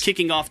 which is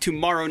kicking off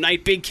tomorrow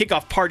night. Big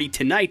kickoff party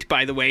tonight,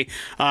 by the way,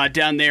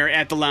 down there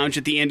at the lounge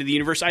at the end of the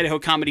universe.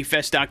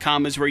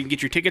 idahocomedyfest.com is where you can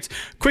get your tickets.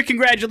 Quick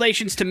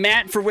congratulations to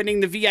Matt for winning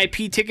the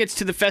VIP tickets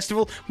to the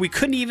festival. We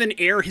couldn't even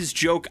air his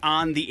joke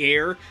on the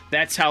air.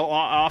 That's how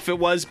off it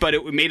was, but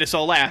it made us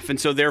all laugh, and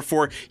so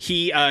therefore he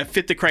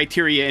fit the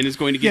criteria and is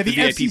going to get the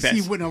VIP FCC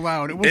pass. wouldn't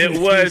allow it. It wasn't It a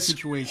fair was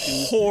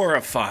situation.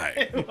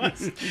 horrifying.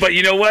 But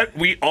you know what?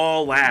 We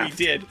all laughed.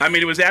 We did. I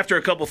mean, it was after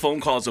a couple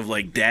phone calls of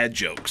like dad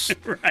jokes.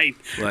 Right.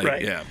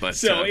 Yeah, but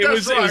So it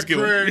was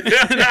good.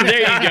 There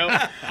you go.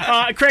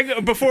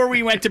 Craig, before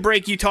we went to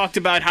break, you talked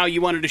about how you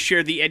wanted to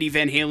share the Eddie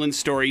Van Halen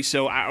story,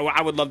 so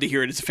I would love to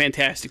hear it. It's a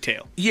fantastic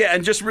tale. Yeah,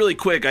 and just really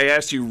quick, I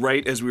asked you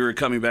right as we were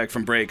coming back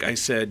from break. I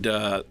said,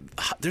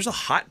 "There's a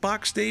Hot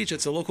Box stage.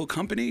 That's a local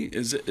company.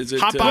 Is it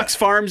Hot Box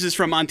Farms is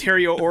from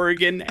Ontario,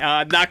 Oregon.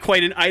 Not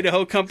quite an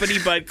Idaho company,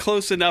 but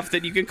close enough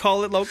that you can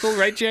call it local,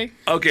 right, Jay?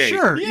 Okay.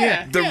 Sure,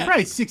 Yeah, yeah.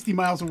 Right, 60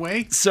 miles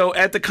away. So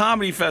at the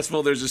comedy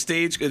festival, there's a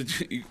stage.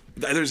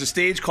 There's a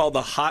stage called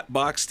the Hot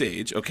Box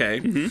Stage, okay?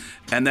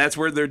 Mm-hmm. And that's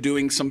where they're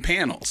doing some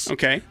panels.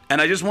 Okay.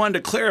 And I just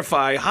wanted to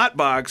clarify, Hot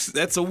Box,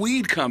 that's a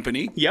weed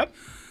company. Yep.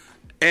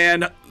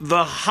 And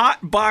the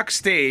Hot Box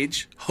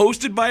Stage,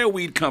 hosted by a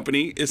weed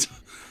company, is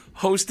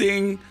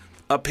hosting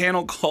a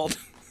panel called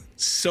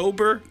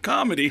Sober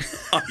Comedy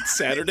on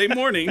Saturday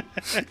morning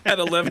at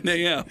 11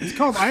 a.m. It's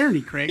called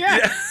irony, Craig.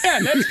 Yeah,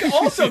 that's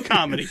also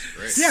comedy.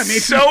 Yeah, maybe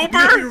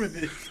Sober?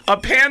 A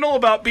panel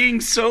about being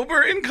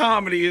sober in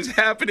comedy is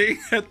happening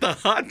at the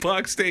Hot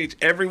Box Stage.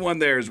 Everyone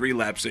there is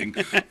relapsing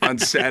on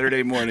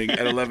Saturday morning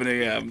at 11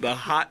 a.m. The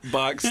Hot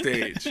Box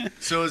Stage.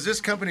 So is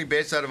this company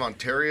based out of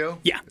Ontario?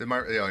 Yeah.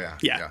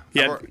 Yeah.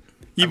 Yeah.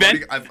 You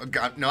been?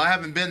 No, I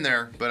haven't been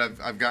there, but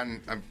I've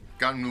gotten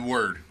the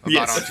word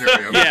about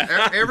Ontario.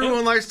 Yeah.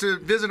 Everyone likes to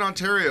visit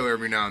Ontario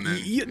every now and then.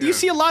 You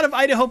see a lot in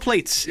Idaho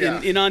plates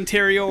in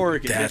Ontario,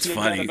 Oregon. That's There's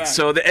no doubt funny. about it.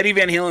 So the Eddie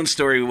Van Halen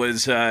story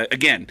was,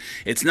 again,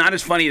 it's not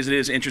as funny as it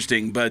is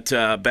interesting, but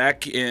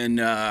back in,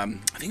 I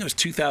think it was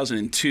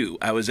 2002,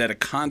 I was at a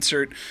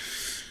concert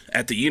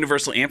at the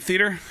Universal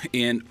Amphitheater,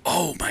 and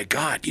oh my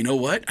God, you know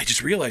what? I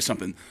just realized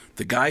something.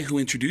 The guy who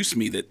introduced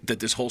me that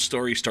this whole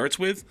story starts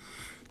with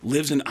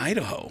lives in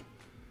Idaho.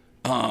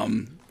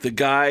 The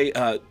guy,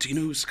 do you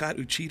know who Scott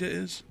Uchida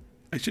is?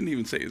 I shouldn't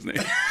even say his name.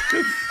 he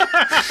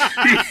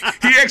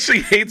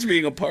actually hates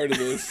being a part of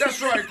this.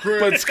 That's right, Chris.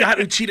 But Scott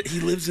Uchida, he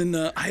lives in,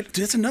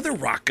 that's another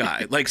rock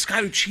guy. Like,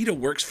 Scott Uchida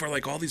works for,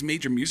 like, all these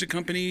major music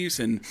companies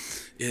and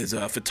is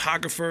a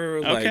photographer.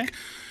 Okay. Like,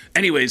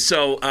 anyways,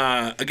 so,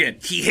 again,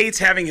 he hates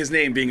having his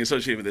name being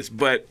associated with this,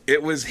 but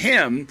it was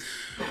him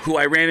who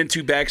I ran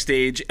into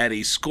backstage at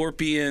a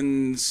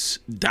Scorpions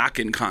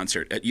Dokken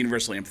concert at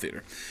Universal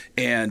Amphitheater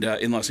and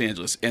in Los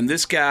Angeles. And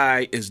this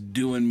guy is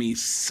doing me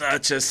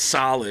such a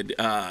solid.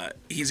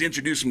 He's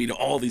introducing me to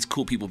all these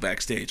cool people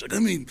backstage. Like,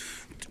 let me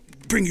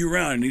bring you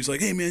around. And he's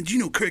like, hey, man, do you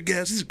know Craig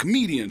Gass? He's a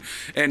comedian.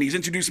 And he's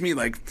introducing me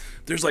like,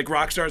 there's like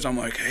rock stars. I'm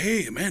like,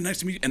 hey, man, nice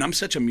to meet you. And I'm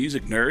such a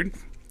music nerd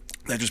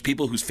that there's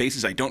people whose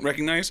faces I don't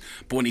recognize.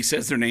 But when he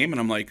says their name and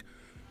I'm like,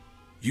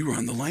 you were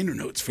on the liner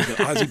notes for the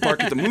Ozzy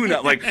Bark at the Moon.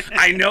 Like,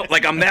 I know,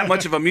 like, I'm that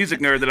much of a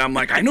music nerd that I'm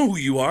like, I know who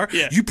you are.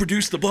 Yeah. You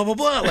produced the blah, blah,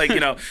 blah. Like, you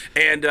know.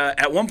 And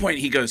at one point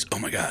he goes, oh,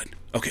 my God.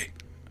 Okay.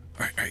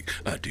 All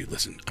right. Dude,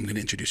 listen, I'm going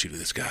to introduce you to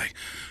this guy.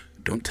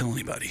 Don't tell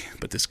anybody,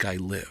 but this guy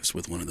lives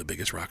with one of the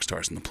biggest rock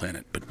stars on the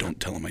planet, but don't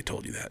tell him I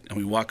told you that. And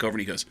we walk over and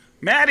he goes,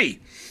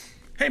 Maddie.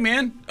 Hey,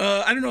 man,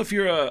 I don't know if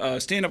you're a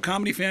stand-up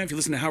comedy fan, if you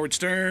listen to Howard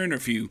Stern, or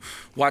if you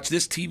watch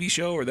this TV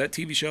show or that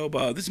TV show.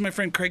 But this is my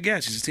friend Craig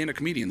Gass. He's a stand-up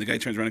comedian. The guy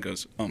turns around and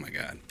goes, oh, my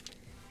God.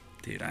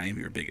 Dude, I am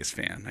your biggest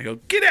fan. I go,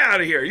 get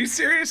out of here. Are you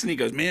serious? And he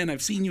goes, man,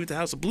 I've seen you at the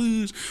House of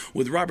Blues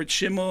with Robert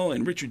Schimmel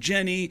and Richard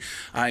Jenny.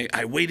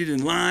 I waited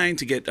in line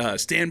to get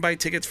standby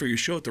tickets for your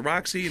show at the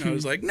Roxy. And I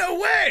was like, no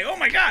way. Oh,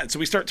 my God. So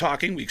we start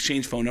talking. We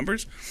exchange phone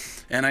numbers.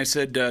 And I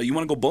said, you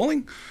want to go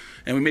bowling?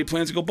 And we made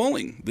plans to go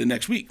bowling the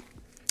next week.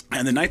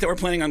 And the night that we're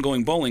planning on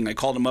going bowling, I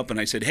called him up and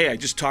I said, hey, I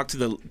just talked to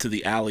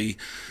the alley.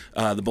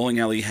 The bowling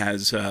alley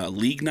has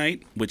league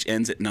night, which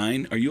ends at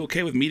 9. Are you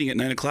okay with meeting at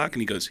 9 o'clock?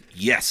 And he goes,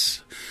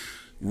 yes.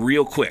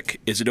 Real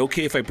quick, is it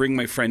okay if I bring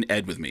my friend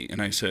Ed with me?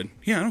 And I said,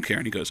 yeah, I don't care.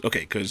 And he goes,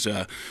 okay, because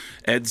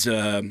Ed's,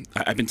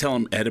 I've been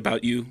telling Ed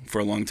about you for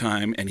a long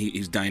time, and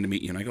he's dying to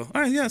meet you. And I go,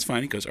 all right, yeah, that's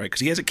fine. He goes, all right,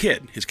 because he has a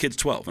kid. His kid's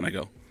 12. And I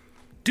go,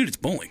 dude, it's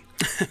bowling.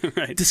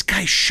 Right. This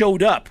guy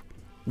showed up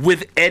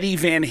with Eddie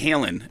Van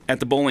Halen at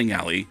the bowling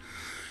alley.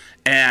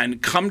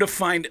 And come to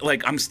find,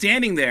 like, I'm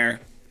standing there,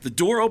 the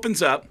door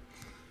opens up,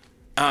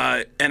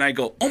 and I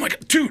go, oh my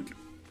God, dude,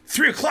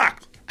 3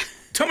 o'clock.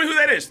 Tell me who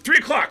that is. 3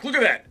 o'clock, look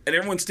at that. And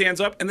everyone stands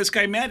up, and this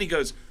guy, Matt, he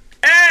goes,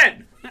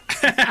 Ed,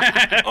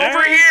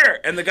 over here.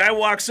 And the guy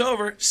walks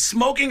over,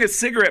 smoking a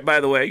cigarette, by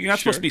the way. You're not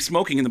supposed to be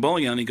smoking in the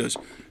bowling alley. And he goes,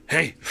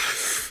 hey,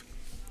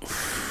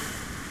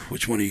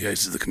 which one of you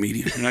guys is the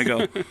comedian? And I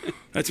go,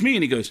 that's me.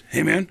 And he goes,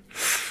 hey, man,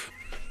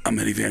 I'm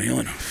Eddie Van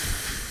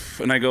Halen.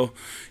 And I go,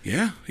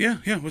 yeah,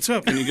 what's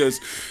up? And he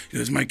goes,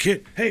 my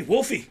kid, hey,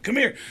 Wolfie, come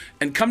here.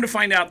 And come to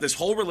find out, this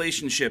whole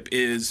relationship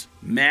is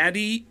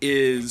Maddie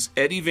is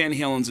Eddie Van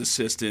Halen's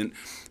assistant.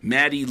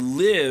 Maddie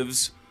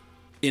lives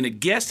in a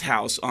guest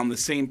house on the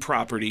same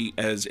property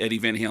as Eddie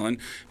Van Halen.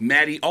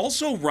 Maddie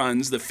also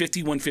runs the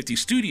 5150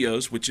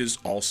 Studios, which is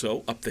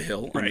also up the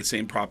hill on the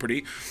same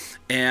property.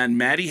 And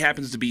Maddie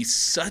happens to be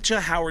such a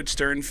Howard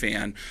Stern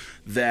fan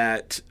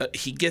that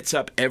he gets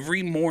up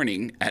every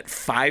morning at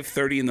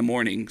 5:30 in the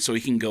morning so he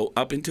can go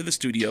up into the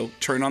studio,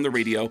 turn on the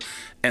radio,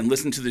 and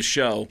listen to the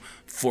show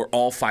for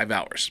all 5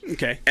 hours.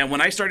 Okay. And when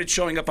I started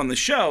showing up on the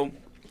show,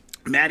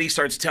 Maddie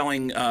starts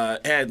telling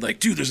Ed, like,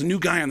 dude, there's a new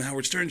guy on the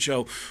Howard Stern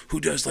show who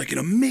does, like, an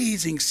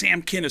amazing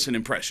Sam Kinison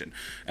impression.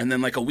 And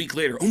then, like, a week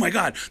later, oh, my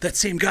God, that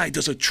same guy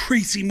does a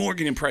Tracy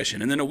Morgan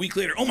impression. And then a week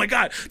later, oh, my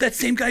God, that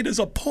same guy does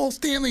a Paul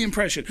Stanley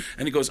impression.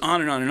 And it goes on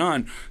and on and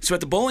on. So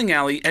at the bowling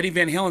alley, Eddie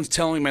Van Halen's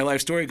telling me my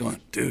life story,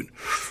 going, dude,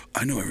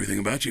 I know everything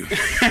about you.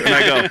 And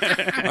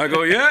I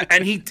go, yeah.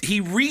 And he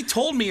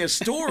retold me a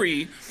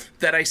story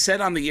that I said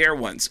on the air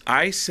once.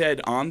 I said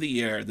on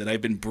the air that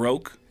I've been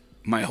broke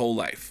my whole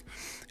life.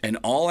 And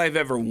all I've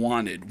ever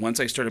wanted, once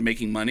I started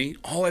making money,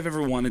 all I've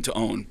ever wanted to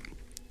own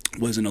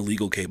was an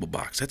illegal cable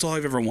box. That's all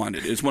I've ever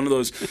wanted. It's one of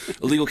those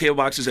illegal cable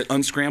boxes that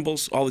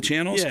unscrambles all the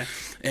channels. Yeah.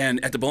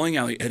 And at the bowling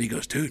alley, Eddie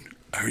goes, dude,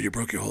 I heard you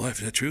broke your whole life.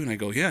 Is that true? And I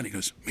go, yeah. And he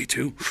goes, me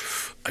too.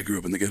 I grew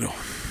up in the ghetto.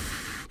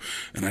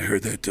 And I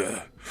heard that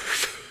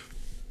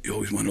you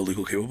always wanted a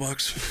legal cable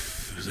box.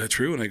 Is that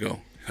true? And I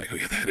go,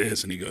 yeah, that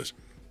is. And he goes,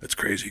 that's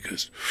crazy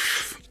because...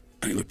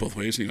 And he looked both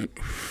ways and he went...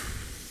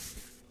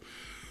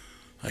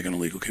 I got a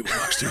legal cable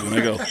box too. And I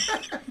go,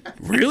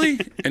 really?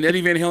 And Eddie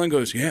Van Halen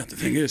goes, yeah, the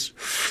thing is,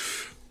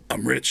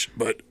 I'm rich,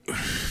 but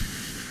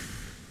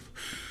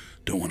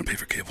don't want to pay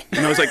for cable.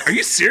 And I was like, are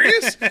you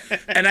serious?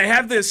 And I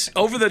have this,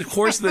 over the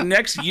course of the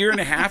next year and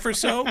a half or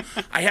so,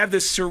 I have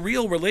this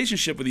surreal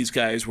relationship with these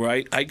guys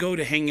where I go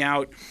to hang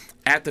out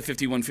at the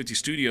 5150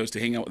 Studios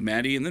to hang out with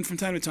Maddie. And then from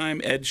time to time,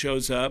 Ed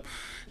shows up.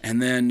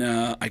 And then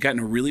I got in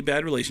a really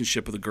bad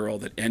relationship with a girl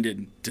that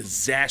ended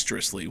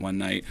disastrously one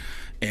night.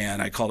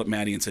 And I called up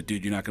Maddie and said,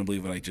 dude, you're not going to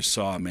believe what I just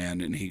saw,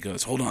 man. And he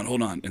goes, hold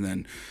on. And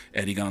then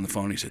Eddie got on the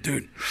phone and he said,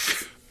 dude,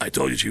 I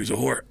told you she was a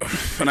whore.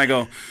 And I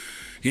go,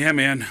 yeah,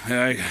 man,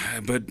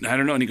 but I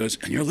don't know. And he goes,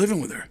 and you're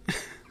living with her.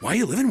 Why are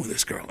you living with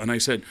this girl? And I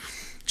said,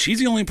 she's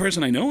the only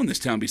person I know in this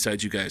town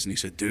besides you guys. And he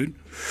said, dude,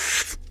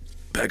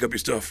 pack up your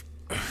stuff.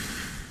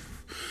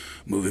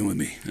 Move in with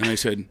me. And I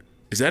said,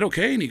 is that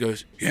okay? And he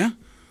goes, yeah.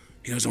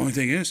 He goes, the only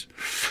thing is,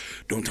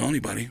 don't tell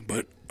anybody,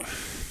 but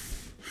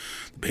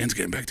the band's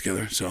getting back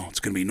together, so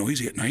it's going to be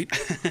noisy at night.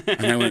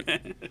 And I went,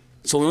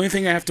 so the only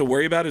thing I have to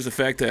worry about is the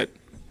fact that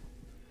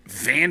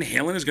Van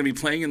Halen is going to be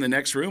playing in the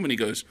next room? And he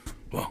goes,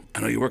 well,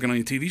 I know you're working on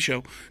your TV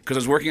show, because I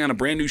was working on a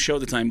brand new show at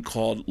the time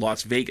called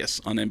Las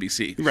Vegas on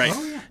NBC. Right.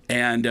 Oh, yeah.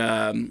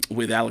 And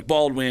with Alec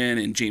Baldwin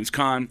and James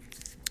Caan.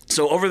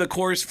 So over the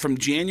course from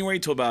January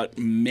to about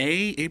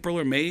April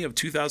or May of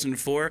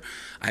 2004,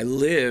 I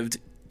lived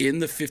in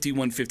the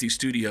 5150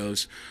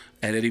 Studios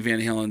at Eddie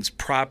Van Halen's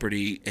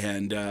property,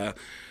 and a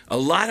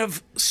lot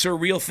of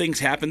surreal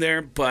things happened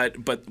there. But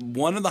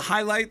one of the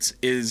highlights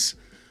is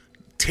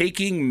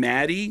taking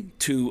Maddie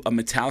to a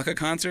Metallica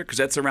concert, because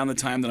that's around the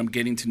time that I'm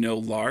getting to know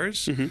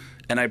Lars. Mm-hmm.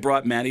 And I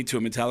brought Maddie to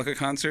a Metallica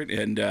concert,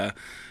 and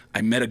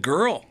I met a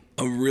girl.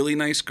 A really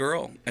nice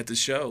girl at the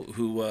show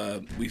who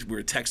we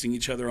were texting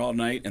each other all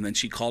night, and then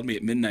she called me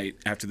at midnight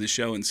after the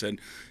show and said,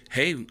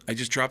 hey, I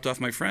just dropped off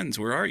my friends.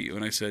 Where are you?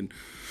 And I said,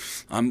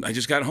 I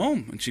just got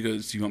home. And she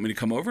goes, do you want me to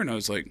come over? And I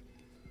was like,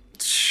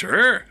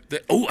 sure.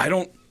 I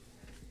don't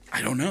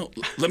know.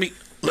 Let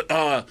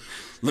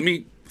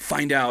me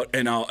find out,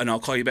 and I'll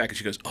call you back. And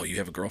she goes, oh, you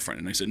have a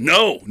girlfriend? And I said,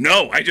 no.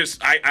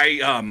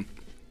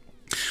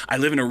 I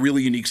live in a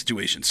really unique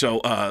situation.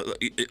 So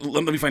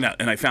let me find out.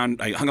 And I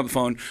hung up the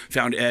phone,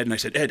 found Ed, and I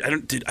said, Ed, I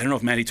don't know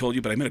if Maddie told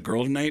you, but I met a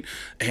girl tonight,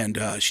 and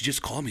she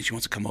just called me. She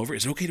wants to come over.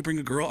 Is it okay to bring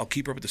a girl? I'll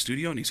keep her up at the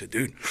studio. And he said,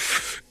 dude,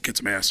 get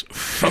some ass.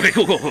 Okay,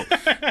 cool.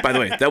 By the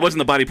way, that wasn't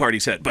the body part he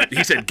said, but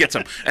he said, get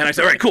some. And I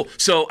said, all right, cool.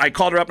 So I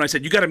called her up and I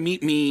said, you got to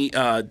meet me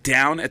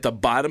down at the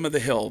bottom of the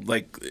hill,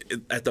 like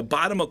at the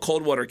bottom of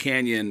Coldwater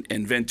Canyon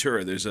in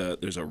Ventura. There's a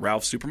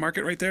Ralph's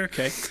supermarket right there.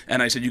 Okay.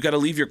 And I said, you got to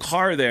leave your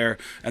car there,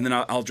 and then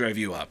I'll drive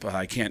you up.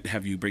 I can't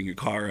have you bring your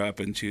car up.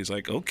 And she was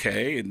like,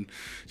 okay. And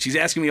she's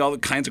asking me all the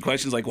kinds of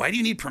questions like, why do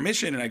you need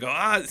permission? And I go,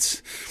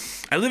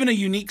 I live in a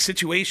unique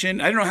situation.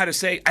 I don't know how to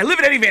say. I live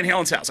at Eddie Van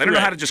Halen's house. I don't know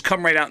how to just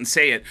come right out and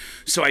say it.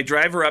 So I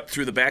drive her up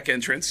through the back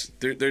entrance.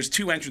 There's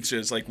two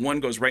entrances. Like one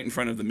goes right in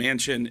front of the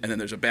mansion, and then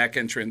there's a back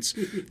entrance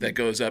that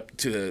goes up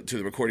to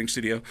the recording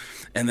studio.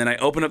 And then I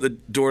open up the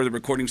door of the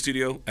recording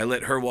studio. I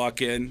let her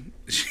walk in.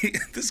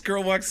 This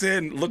girl walks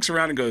in, looks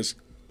around, and goes,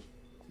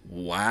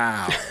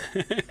 wow.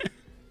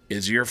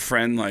 Is your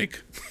friend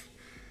like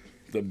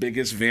the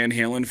biggest Van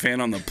Halen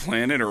fan on the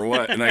planet or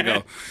what? And I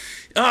go,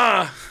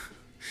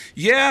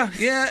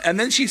 Yeah. And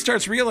then she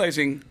starts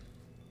realizing,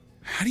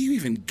 how do you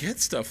even get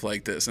stuff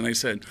like this? And I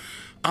said,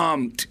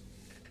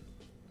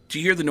 do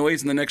you hear the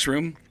noise in the next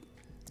room?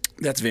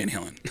 That's Van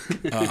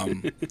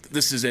Halen.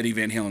 This is Eddie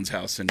Van Halen's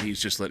house, and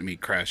he's just letting me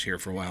crash here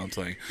for a while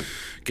until I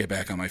get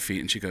back on my feet.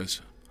 And she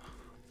goes,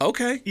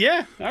 okay.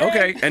 Yeah. All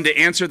Okay. right. And to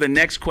answer the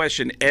next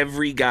question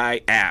every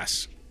guy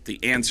asks, the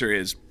answer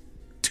is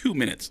 2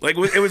 minutes. Like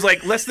it was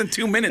like less than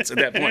 2 minutes at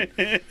that point,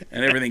 and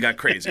everything got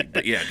crazy.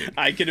 But yeah, dude.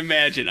 I can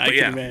imagine. I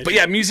can imagine. But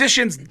yeah,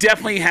 musicians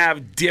definitely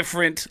have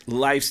different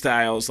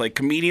lifestyles. Like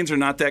comedians are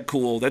not that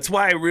cool. That's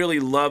why I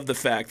really love the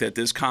fact that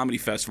this comedy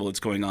festival that's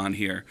going on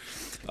here,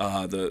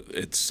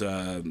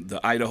 the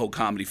Idaho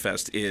Comedy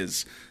Fest,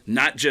 is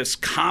not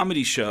just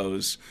comedy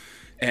shows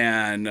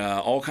and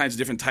all kinds of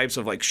different types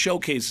of like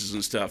showcases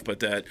and stuff, but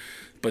that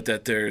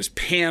there's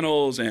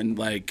panels and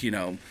like, you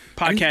know,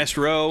 Podcast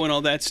Row and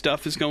all that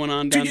stuff is going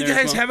on down dude, there. you as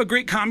guys well. have a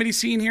great comedy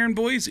scene here in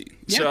Boise.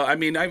 Yeah. So I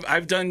mean, I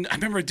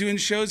remember doing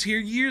shows here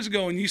years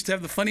ago and used to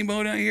have the Funny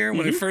Bone out here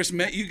when I first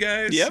met you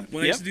guys. Yep,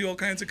 When I used to do all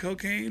kinds of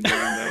cocaine.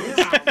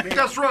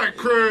 That's right,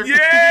 Craig.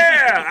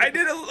 Yeah, I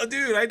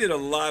did a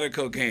lot of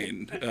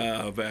cocaine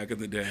back in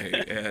the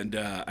day, and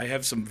I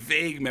have some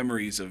vague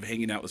memories of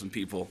hanging out with some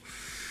people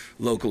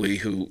locally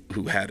who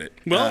had it.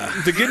 Well,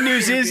 the good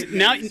news is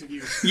now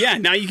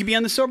you can be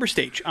on the sober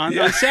stage on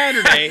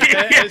Saturday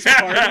as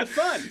part of the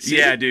fun. See?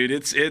 Yeah, dude,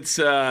 it's there's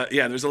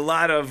a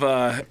lot of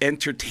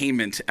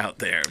entertainment out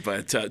there,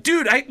 but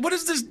dude, what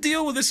is this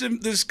deal with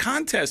this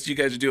contest you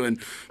guys are doing?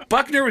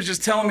 Buckner was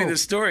just telling me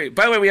this story.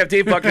 By the way, we have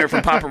Dave Buckner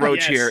from Papa Roach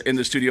Yes. here in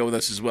the studio with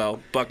us as well.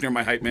 Buckner,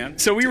 my hype man.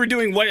 So we were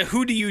doing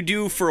Who Do You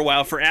Do for a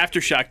while for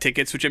Aftershock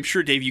tickets, which I'm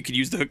sure, Dave, you could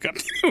use the hookup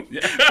to.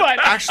 But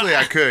Actually,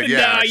 I could. Yeah.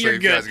 No, actually, you're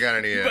if you good. guys got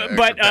any?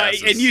 But extra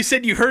passes. and you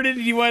said you heard it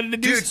and you wanted to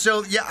do. Dude,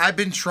 so yeah, I've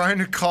been trying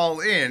to call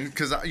in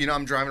because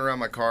I'm driving around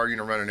my car,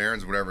 running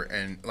errands, whatever,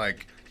 and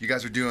like you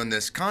guys are doing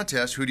this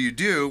contest. Who do you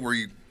do? Where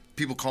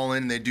people call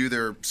in and they do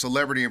their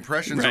celebrity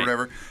impressions or Right.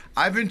 whatever.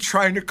 I've been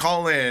trying to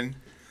call in,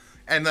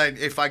 and like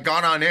if I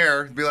got on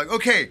air, be like,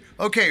 okay,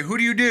 who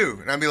do you do?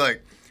 And I'd be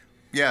like,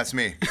 yeah, it's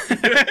me.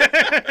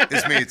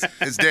 It's me.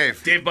 It's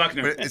Dave. Dave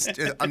Buckner. But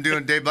I'm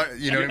doing Dave.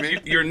 You know what I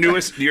mean? Your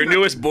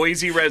newest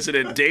Boise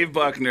resident, Dave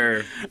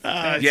Buckner.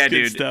 yeah, yeah,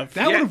 good dude. stuff.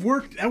 That would have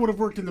worked. That would have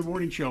worked in the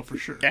morning show for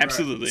sure.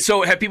 Absolutely.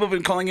 So have people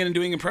been calling in and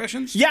doing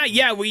impressions?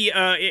 Yeah. We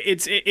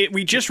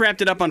just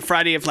wrapped it up on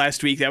Friday of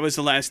last week. That was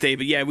the last day.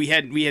 But yeah, we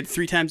had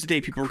 3 times a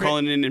day. People were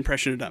calling in and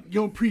impression it up.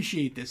 You'll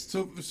appreciate this.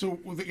 So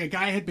a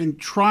guy had been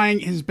trying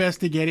his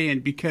best to get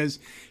in because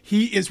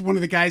he is one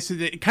of the guys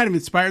that kind of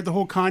inspired the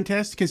whole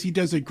contest because he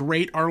does a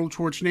great Arnold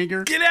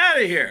Schwarzenegger. Get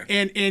out of here.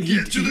 And he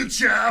Get to the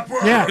chopper.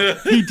 yeah,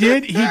 he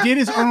did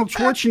his Arnold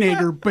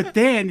Schwarzenegger, but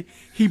then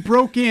he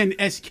broke in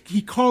as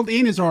he called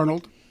in as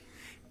Arnold,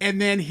 and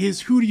then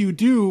his Who Do You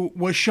Do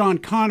was Sean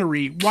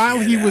Connery while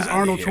he was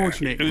Arnold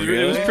Schwarzenegger.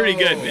 It was pretty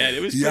good, man.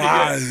 It was pretty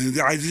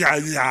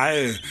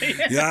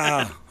good.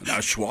 Yeah.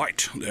 That's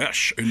right.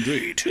 Yes,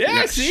 indeed.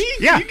 Yeah, see?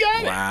 Yeah. You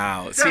got it.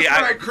 Wow. That's See,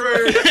 right,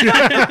 Craig.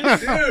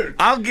 Dude.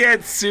 I'll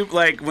get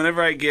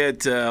whenever I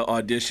get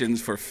auditions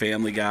for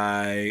Family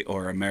Guy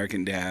or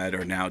American Dad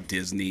or now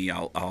Disney,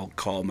 I'll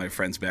call my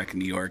friends back in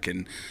New York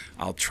and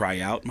I'll try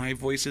out my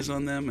voices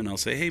on them and I'll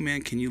say, hey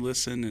man, can you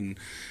listen?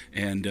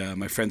 And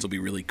my friends will be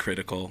really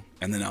critical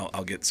and then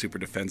I'll get super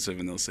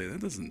defensive and they'll say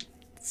that doesn't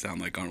sound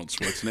like Arnold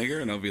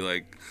Schwarzenegger and I'll be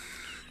like,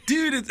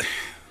 dude,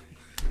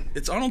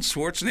 it's Arnold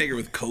Schwarzenegger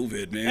with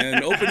COVID,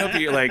 man. Open up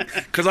your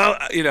because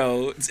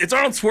it's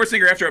Arnold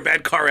Schwarzenegger after a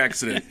bad car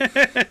accident,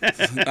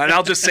 and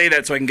I'll just say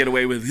that so I can get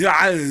away with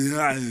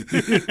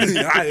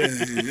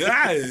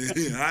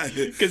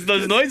Because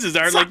those noises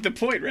are like the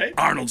point, right?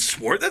 Arnold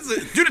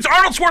Schwarzenegger. Dude, it's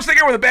Arnold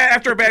Schwarzenegger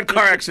after a bad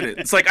car accident.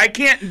 It's like I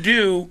can't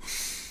do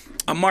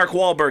a Mark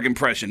Wahlberg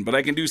impression, but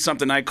I can do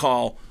something I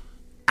call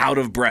out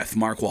of breath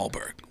Mark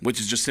Wahlberg, which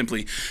is just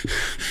simply.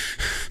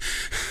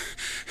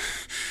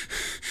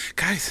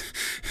 Guys,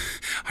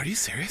 are you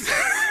serious?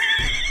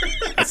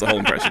 That's the whole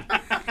impression.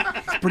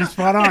 Pretty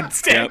spot on.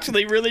 It's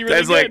actually really, really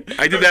That's good. like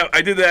I did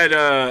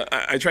that.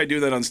 I tried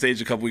doing that on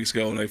stage a couple weeks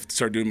ago, and I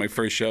started doing my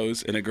first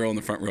shows. And a girl in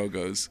the front row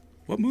goes,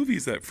 "What movie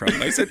is that from?"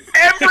 And I said,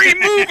 "Every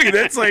movie."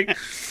 That's like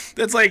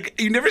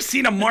you've never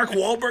seen a Mark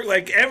Wahlberg.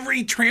 Like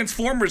every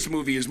Transformers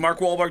movie is Mark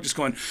Wahlberg just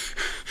going.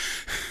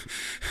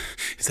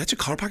 Is that your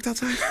car parked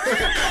outside?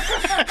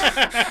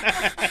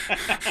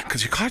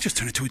 Because your car just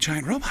turned into a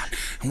giant robot,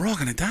 and we're all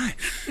gonna die.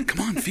 Come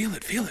on, feel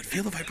it, feel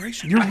the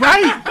vibration. You're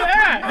right.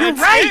 You're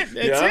right.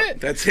 That's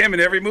it. That's him in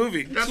every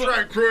movie. That's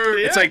right, Craig.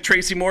 It's like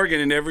Tracy Morgan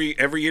in every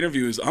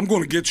interview is, I'm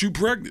going to get you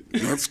pregnant.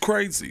 That's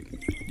crazy.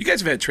 You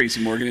guys have had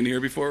Tracy Morgan in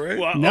here before, right?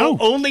 Well, No.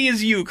 only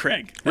as you,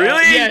 Craig.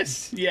 Really?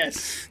 Yes.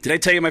 Did I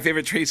tell you my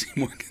favorite Tracy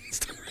Morgan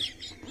story?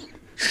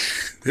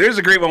 There's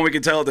a great one we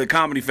can tell at the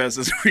Comedy Fest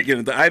this weekend,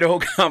 at the Idaho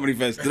Comedy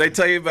Fest. Did I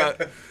tell you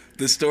about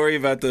The story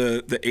about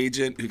the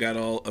agent who got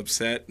all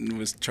upset and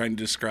was trying to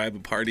describe a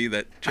party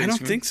that I don't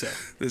think so.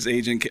 This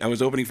agent, I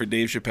was opening for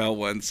Dave Chappelle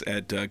once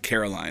at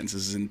Caroline's.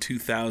 This is in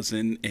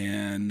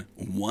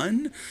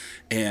 2001,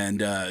 and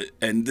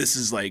this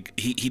is like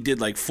he did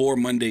like 4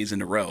 Mondays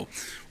in a row,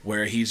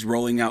 where he's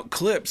rolling out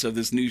clips of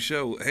this new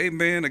show. Hey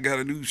man, I got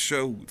a new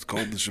show. It's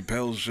called The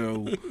Chappelle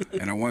Show,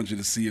 and I want you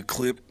to see a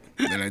clip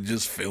that I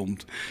just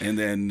filmed. And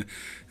then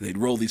they'd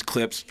roll these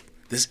clips.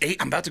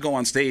 I'm about to go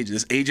on stage.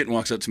 This agent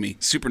walks up to me,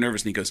 super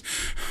nervous, and he goes,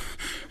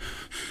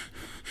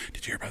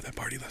 "Did you hear about that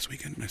party last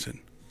weekend?" And I said,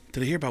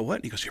 "Did I hear about what?"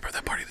 And he goes, "You hear about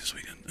that party this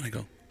weekend?" And I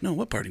go, "No,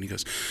 what party?" And he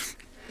goes,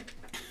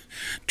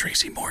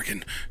 "Tracy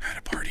Morgan had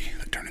a party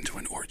that turned into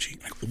an orgy."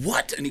 I'm like,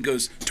 "What?" And he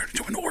goes, "Turned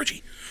into an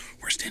orgy.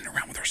 We're standing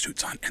around with our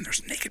suits on, and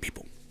there's naked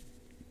people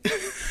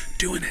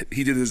doing it."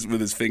 He did this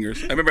with his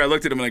fingers. I remember I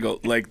looked at him and I go,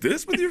 "Like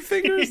this with your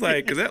fingers?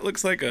 Like, because that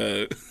looks like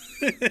a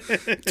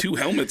two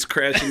helmets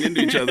crashing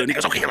into each other." And he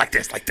goes, "Okay, like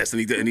this."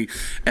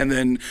 And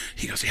then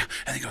he goes, "Yeah."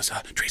 And he goes,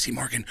 "Tracy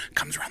Morgan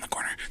comes around the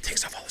corner,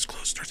 takes off all his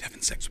clothes, starts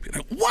having sex with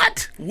people." I'm like,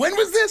 "What? When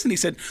was this?" And he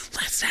said,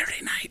 "Last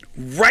Saturday night."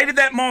 Right at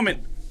that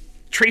moment,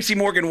 Tracy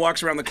Morgan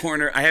walks around the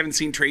corner. I haven't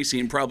seen Tracy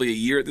in probably a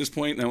year at this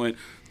point. And I went,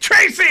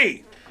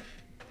 "Tracy,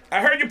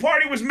 I heard your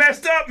party was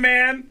messed up,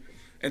 man."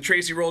 And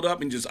Tracy rolled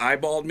up and just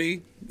eyeballed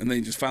me. And then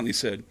he just finally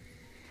said,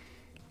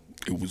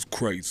 "It was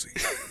crazy."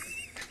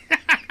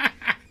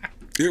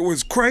 "It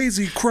was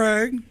crazy,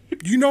 Craig.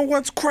 You know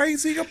what's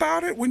crazy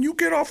about it? When you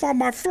get off on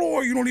my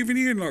floor, you don't even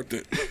hear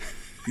nothing.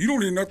 You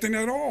don't hear nothing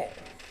at all.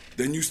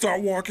 Then you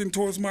start walking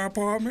towards my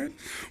apartment,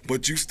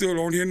 but you still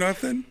don't hear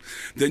nothing.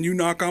 Then you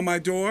knock on my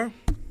door,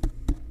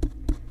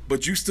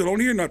 but you still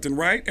don't hear nothing,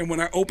 right? And when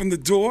I open the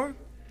door,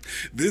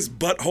 there's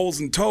buttholes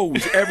and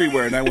toes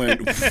everywhere." And I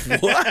went,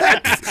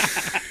 "What?"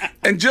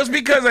 And just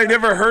because I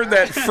never heard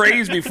that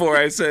phrase before,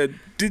 I said,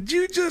 "Did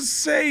you just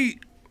say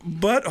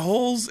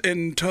buttholes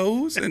and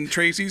toes?" And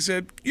Tracy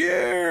said,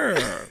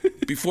 "Yeah."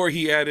 Before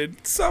he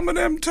added, "Some of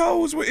them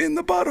toes were in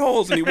the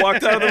buttholes." And he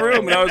walked out of the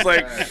room. And I was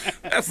like,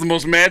 that's the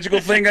most magical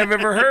thing I've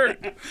ever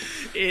heard.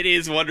 It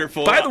is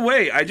wonderful. By the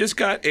way, I just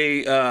got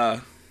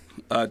a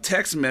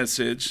text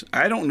message.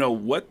 I don't know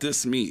what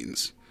this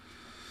means.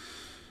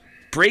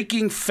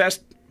 Breaking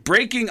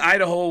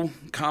Idaho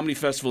Comedy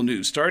Festival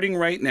news. Starting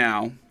right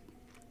now,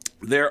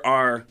 there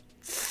are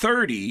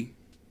 30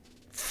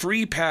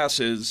 free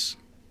passes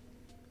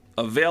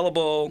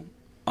available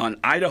on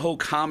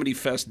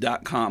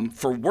idahocomedyfest.com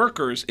for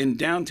workers in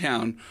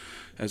downtown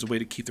as a way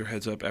to keep their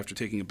heads up after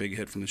taking a big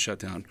hit from the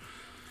shutdown.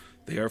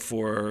 They are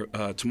for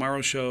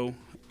tomorrow's show,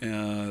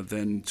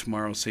 then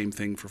tomorrow, same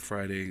thing for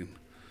Friday.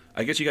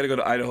 I guess you got to go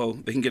to Idaho.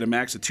 They can get a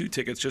max of 2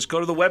 tickets. Just go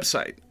to the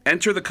website.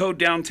 Enter the code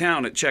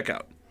downtown at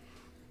checkout.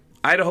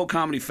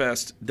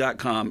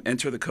 idahocomedyfest.com.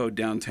 Enter the code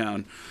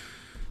downtown.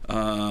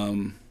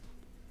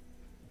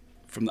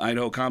 From the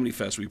Idaho Comedy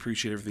Fest. We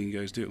appreciate everything you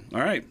guys do. All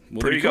right.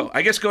 Well, there you go.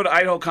 I guess go to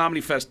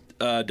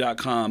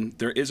idahocomedyfest.com.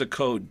 There is a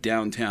code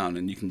downtown,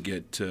 and you can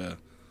get a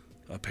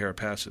pair of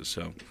passes.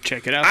 So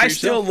check it out. I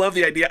still love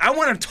the idea. I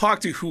want to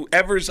talk to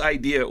whoever's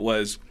idea it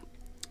was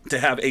to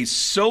have a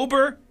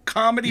sober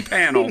comedy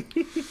panel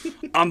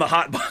on the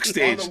hot box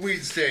stage. On the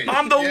weed stage.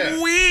 On the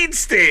weed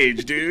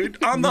stage,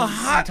 dude. On the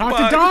hot box.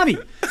 Talk to Donnie.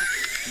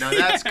 Now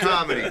that's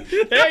comedy.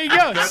 There you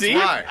go. That's See?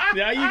 why.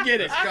 Now you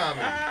get it. That's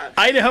comedy.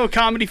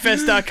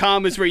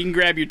 idahocomedyfest.com is where you can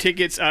grab your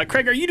tickets.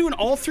 Craig, are you doing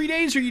all 3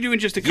 days or are you doing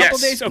just a couple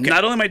days? Okay.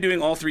 Not only am I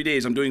doing all 3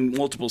 days, I'm doing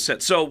multiple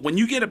sets. So when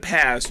you get a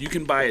pass, you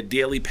can buy a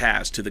daily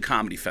pass to the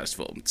comedy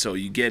festival. So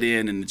you get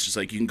in and it's just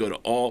like you can go to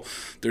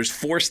there's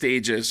 4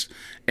 stages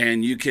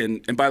and you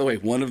can, and by the way,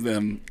 one of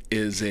them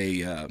is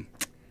a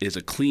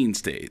clean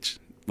stage,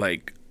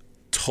 like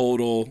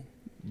total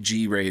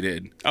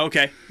G-rated.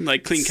 Okay,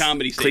 like clean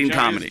comedy stage. Clean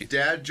comedy.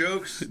 Dad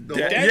jokes.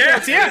 Dad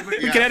jokes, yeah. We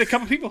can add a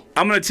couple people.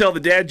 I'm going to tell the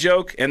dad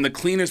joke and the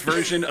cleanest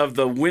version of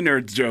the winner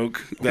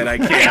joke that I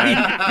can.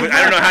 I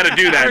don't know how to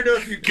do that. I don't know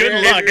if you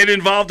can. Good luck. It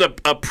involved a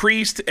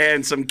priest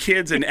and some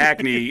kids and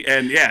acne,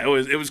 and yeah,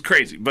 it was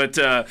crazy. But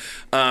yeah,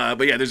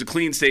 there's a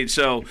clean stage.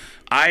 So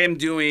I am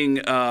doing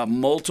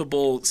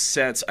multiple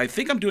sets. I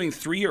think I'm doing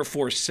 3 or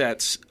 4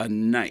 sets a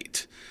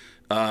night.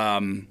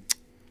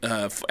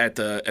 At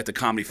the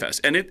Comedy Fest,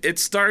 and it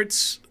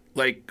starts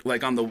like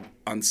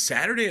on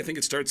Saturday. I think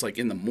it starts like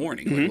in the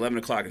morning, like 11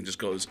 o'clock, and just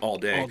goes all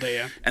day. All day,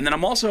 yeah. And then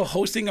I'm also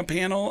hosting a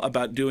panel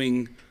about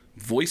doing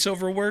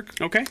voiceover work.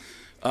 Okay.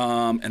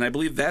 And I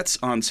believe that's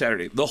on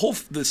Saturday.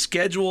 The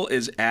schedule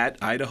is at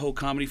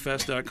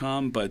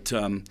idahocomedyfest.com, but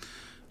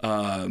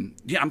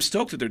yeah, I'm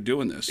stoked that they're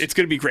doing this. It's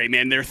going to be great,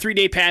 man. There are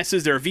 3-day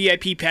passes. There are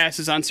VIP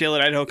passes on sale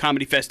at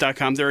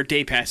idahocomedyfest.com. There are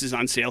day passes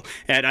on sale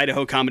at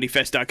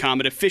idahocomedyfest.com.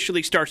 It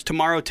officially starts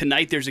tomorrow.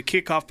 Tonight, there's a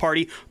kickoff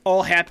party,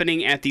 all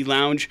happening at the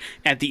lounge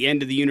at the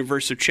end of the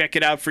universe. So check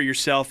it out for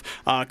yourself.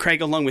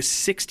 Craig, along with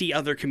 60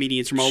 other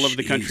comedians from all over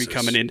the country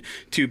coming in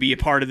to be a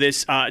part of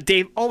this.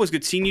 Dave, always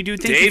good seeing you,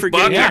 dude. Thank you for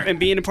getting here and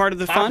being a part of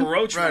the fun.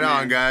 Roach, right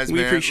on, guys, we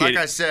man. appreciate like it.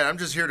 I said, I'm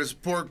just here to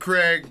support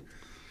Craig.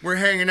 We're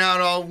hanging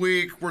out all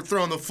week. We're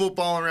throwing the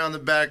football around the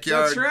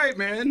backyard. That's right,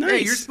 man. Nice.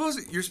 Hey,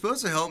 you're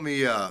supposed to help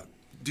me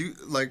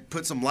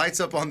put some lights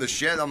up on the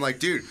shed. I'm like,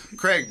 dude,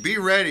 Craig, be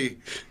ready.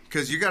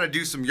 Because you got to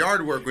do some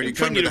yard work when you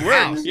come to the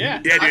house. Yeah.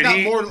 Yeah, dude,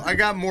 I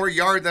got more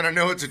yard than I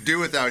know what to do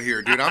with out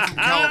here, dude. I'm from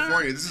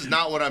California. This is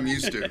not what I'm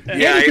used to.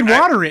 Yeah, you can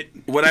water it.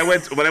 When I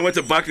went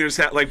to Buckner's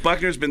house, like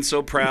Buckner's been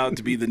so proud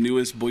to be the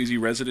newest Boise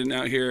resident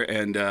out here,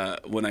 and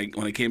when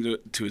I came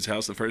to his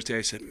house the first day,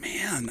 I said,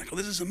 "Man,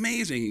 this is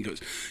amazing." He goes,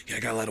 "Yeah,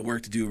 I got a lot of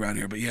work to do around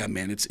here, but yeah,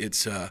 man, it's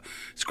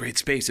great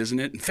space, isn't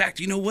it? In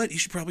fact, you know what? You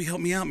should probably help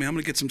me out, man. I'm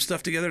gonna get some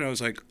stuff together." And I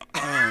was like,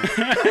 "Oh,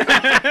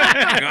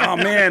 oh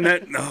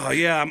man,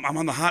 yeah, I'm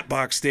on the hot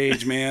box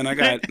stage, man. I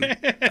got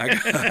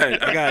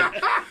that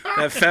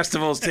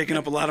festival's taking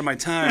up a lot of my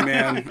time,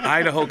 man.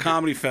 Idaho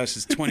Comedy Fest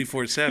is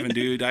 24/7,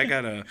 dude. I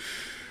gotta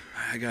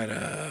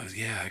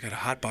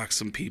hotbox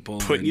some people.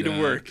 Putting you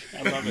to work.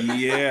 I love it.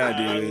 Yeah,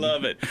 dude. I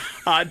love it.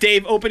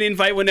 Dave, open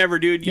invite whenever,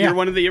 dude. Yeah. You're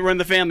one of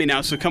the family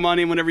now, so come on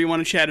in whenever you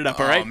want to chat it up,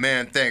 all right? Oh,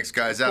 man, thanks,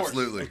 guys.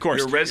 Absolutely. Of course.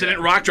 You're a resident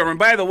rock drummer. And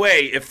by the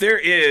way, if there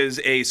is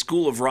a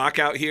school of rock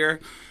out here,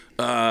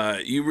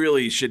 you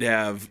really should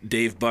have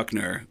Dave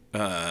Buckner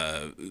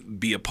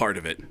be a part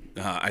of it.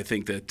 I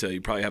think that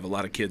you probably have a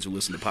lot of kids who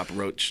listen to Papa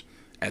Roach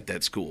at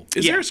that school.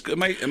 Is Yeah. there?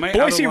 Am I out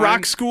Boise of line?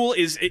 Rock School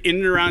is in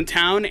and around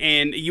town,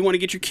 and you want to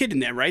get your kid in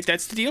there, right?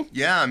 That's the deal?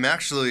 Yeah,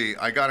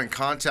 I got in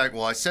contact.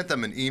 Well, I sent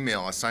them an email.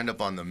 I signed up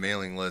on the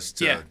mailing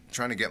list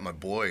trying to get my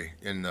boy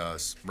in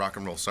rock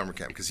and roll summer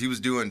camp because he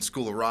was doing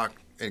School of Rock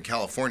in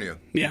California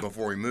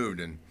before we moved,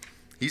 and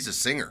he's a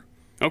singer.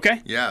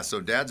 Okay. Yeah,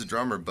 so dad's a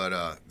drummer,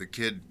 but the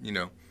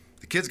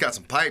kid's got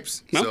some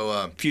pipes. Well,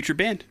 So future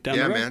band down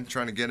the yeah, road. man,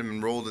 trying to get him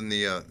enrolled in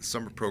the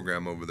summer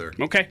program over there.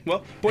 Okay.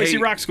 Well, Boise Hey.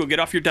 Rock School, get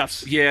off your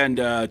duffs. Yeah,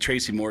 and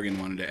Tracy Morgan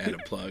wanted to add a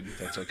plug. If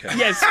that's okay.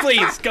 Yes,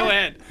 please. Go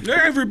ahead. Hey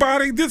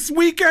everybody, this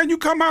weekend you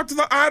come out to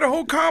the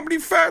Idaho Comedy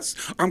Fest.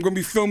 I'm going to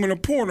be filming a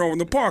porno in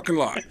the parking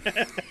lot.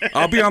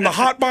 I'll be on the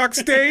hot box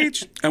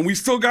stage, and we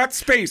still got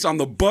space on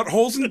the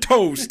buttholes and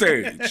toes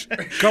stage.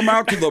 Come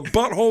out to the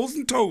buttholes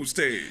and toes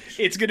stage.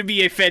 It's going to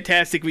be a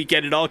fantastic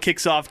weekend. It all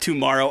kicks off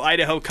tomorrow.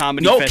 IdahoComedyFest.com.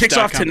 No, it kicks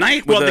off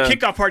tonight with Well, the the-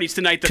 kickoff party's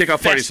tonight. The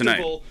Kickoff party's tonight.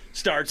 festival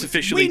starts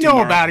officially We know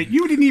tomorrow. about it.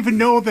 You didn't even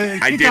know the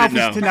I kickoff didn't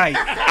know. was tonight.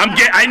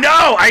 I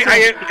know.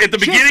 I at the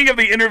beginning of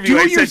the interview, Do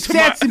I your said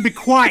tomorrow. sets and be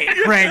quiet,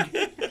 Craig.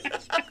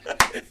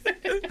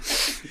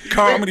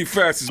 Comedy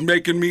Fest is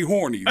making me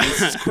horny.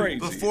 This is crazy.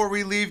 Before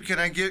we leave, can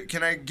I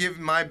give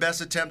my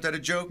best attempt at a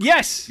joke?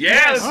 Yes.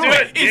 Yeah, let's do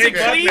it. Is it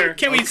Dave clean? Buckner.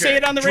 Can we Okay. say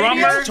it on the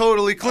Drummer. radio? It's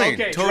totally clean.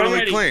 Okay, totally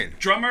ready. clean.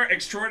 Drummer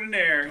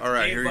extraordinaire. All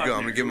right, Dave here you go. Buckner.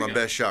 I'm gonna give Here my we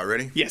go. best shot.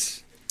 Ready?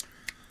 Yes.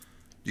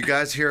 You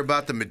guys hear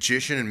about the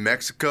magician in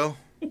Mexico?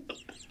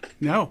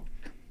 No.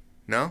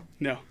 No?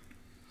 No.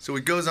 So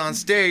he goes on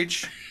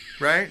stage,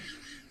 right?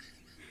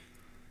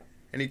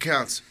 And he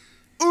counts,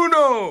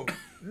 uno,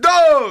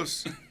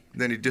 dos.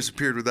 Then he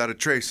disappeared without a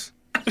trace.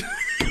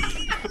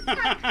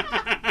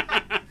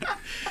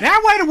 That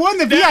might have won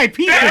the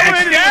VIP.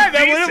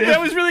 That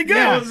was really good.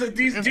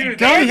 Yeah. Dude,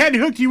 Donnie had to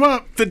hook you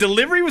up. The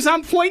delivery was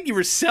on point. You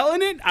were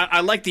selling it. I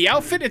like the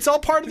outfit. It's all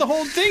part of the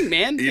whole thing,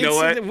 man. You know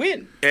It's what? a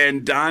win.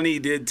 And Donnie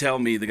did tell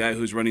me, the guy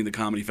who's running the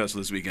comedy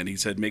festival this weekend, he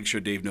said, make sure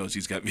Dave knows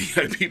he's got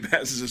VIP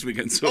passes this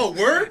weekend. So Oh,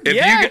 word?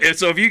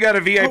 if you got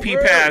a VIP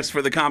word. pass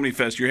for the comedy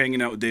fest, you're hanging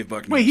out with Dave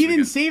Buckner. Wait, this he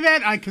didn't weekend. say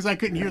that? Because I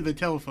couldn't hear the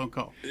telephone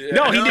call.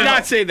 No, he did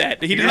not say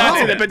that. He did not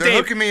say that. But They're Dave,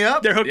 hooking me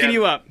up? They're hooking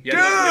you up.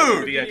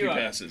 Yeah, Dude! VIP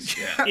passes.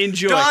 Yeah.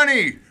 Enjoy.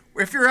 Donnie,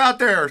 if you're out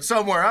there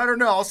somewhere, I don't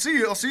know. I'll see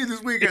you. I'll see you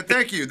this weekend.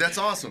 Thank you. That's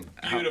awesome.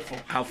 Beautiful.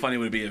 How funny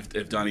would it be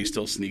if Donnie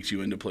still sneaks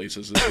you into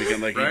places this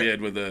weekend like Right? he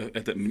did with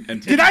at the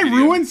MTV Did I video?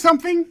 ruin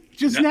something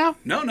just now?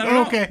 No.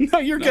 Okay. No,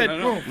 you're good.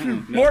 no.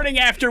 Morning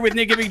after with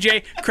Nick and Big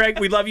J. Craig,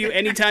 we love you.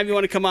 Anytime you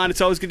want to come on, it's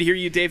always good to hear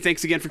you. Dave,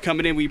 thanks again for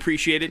coming in. We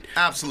appreciate it.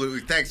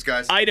 Absolutely. Thanks,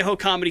 guys.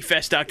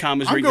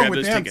 IdahoComedyFest.com is where I'm you going grab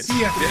with those them. tickets.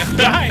 See ya.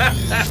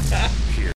 Bye.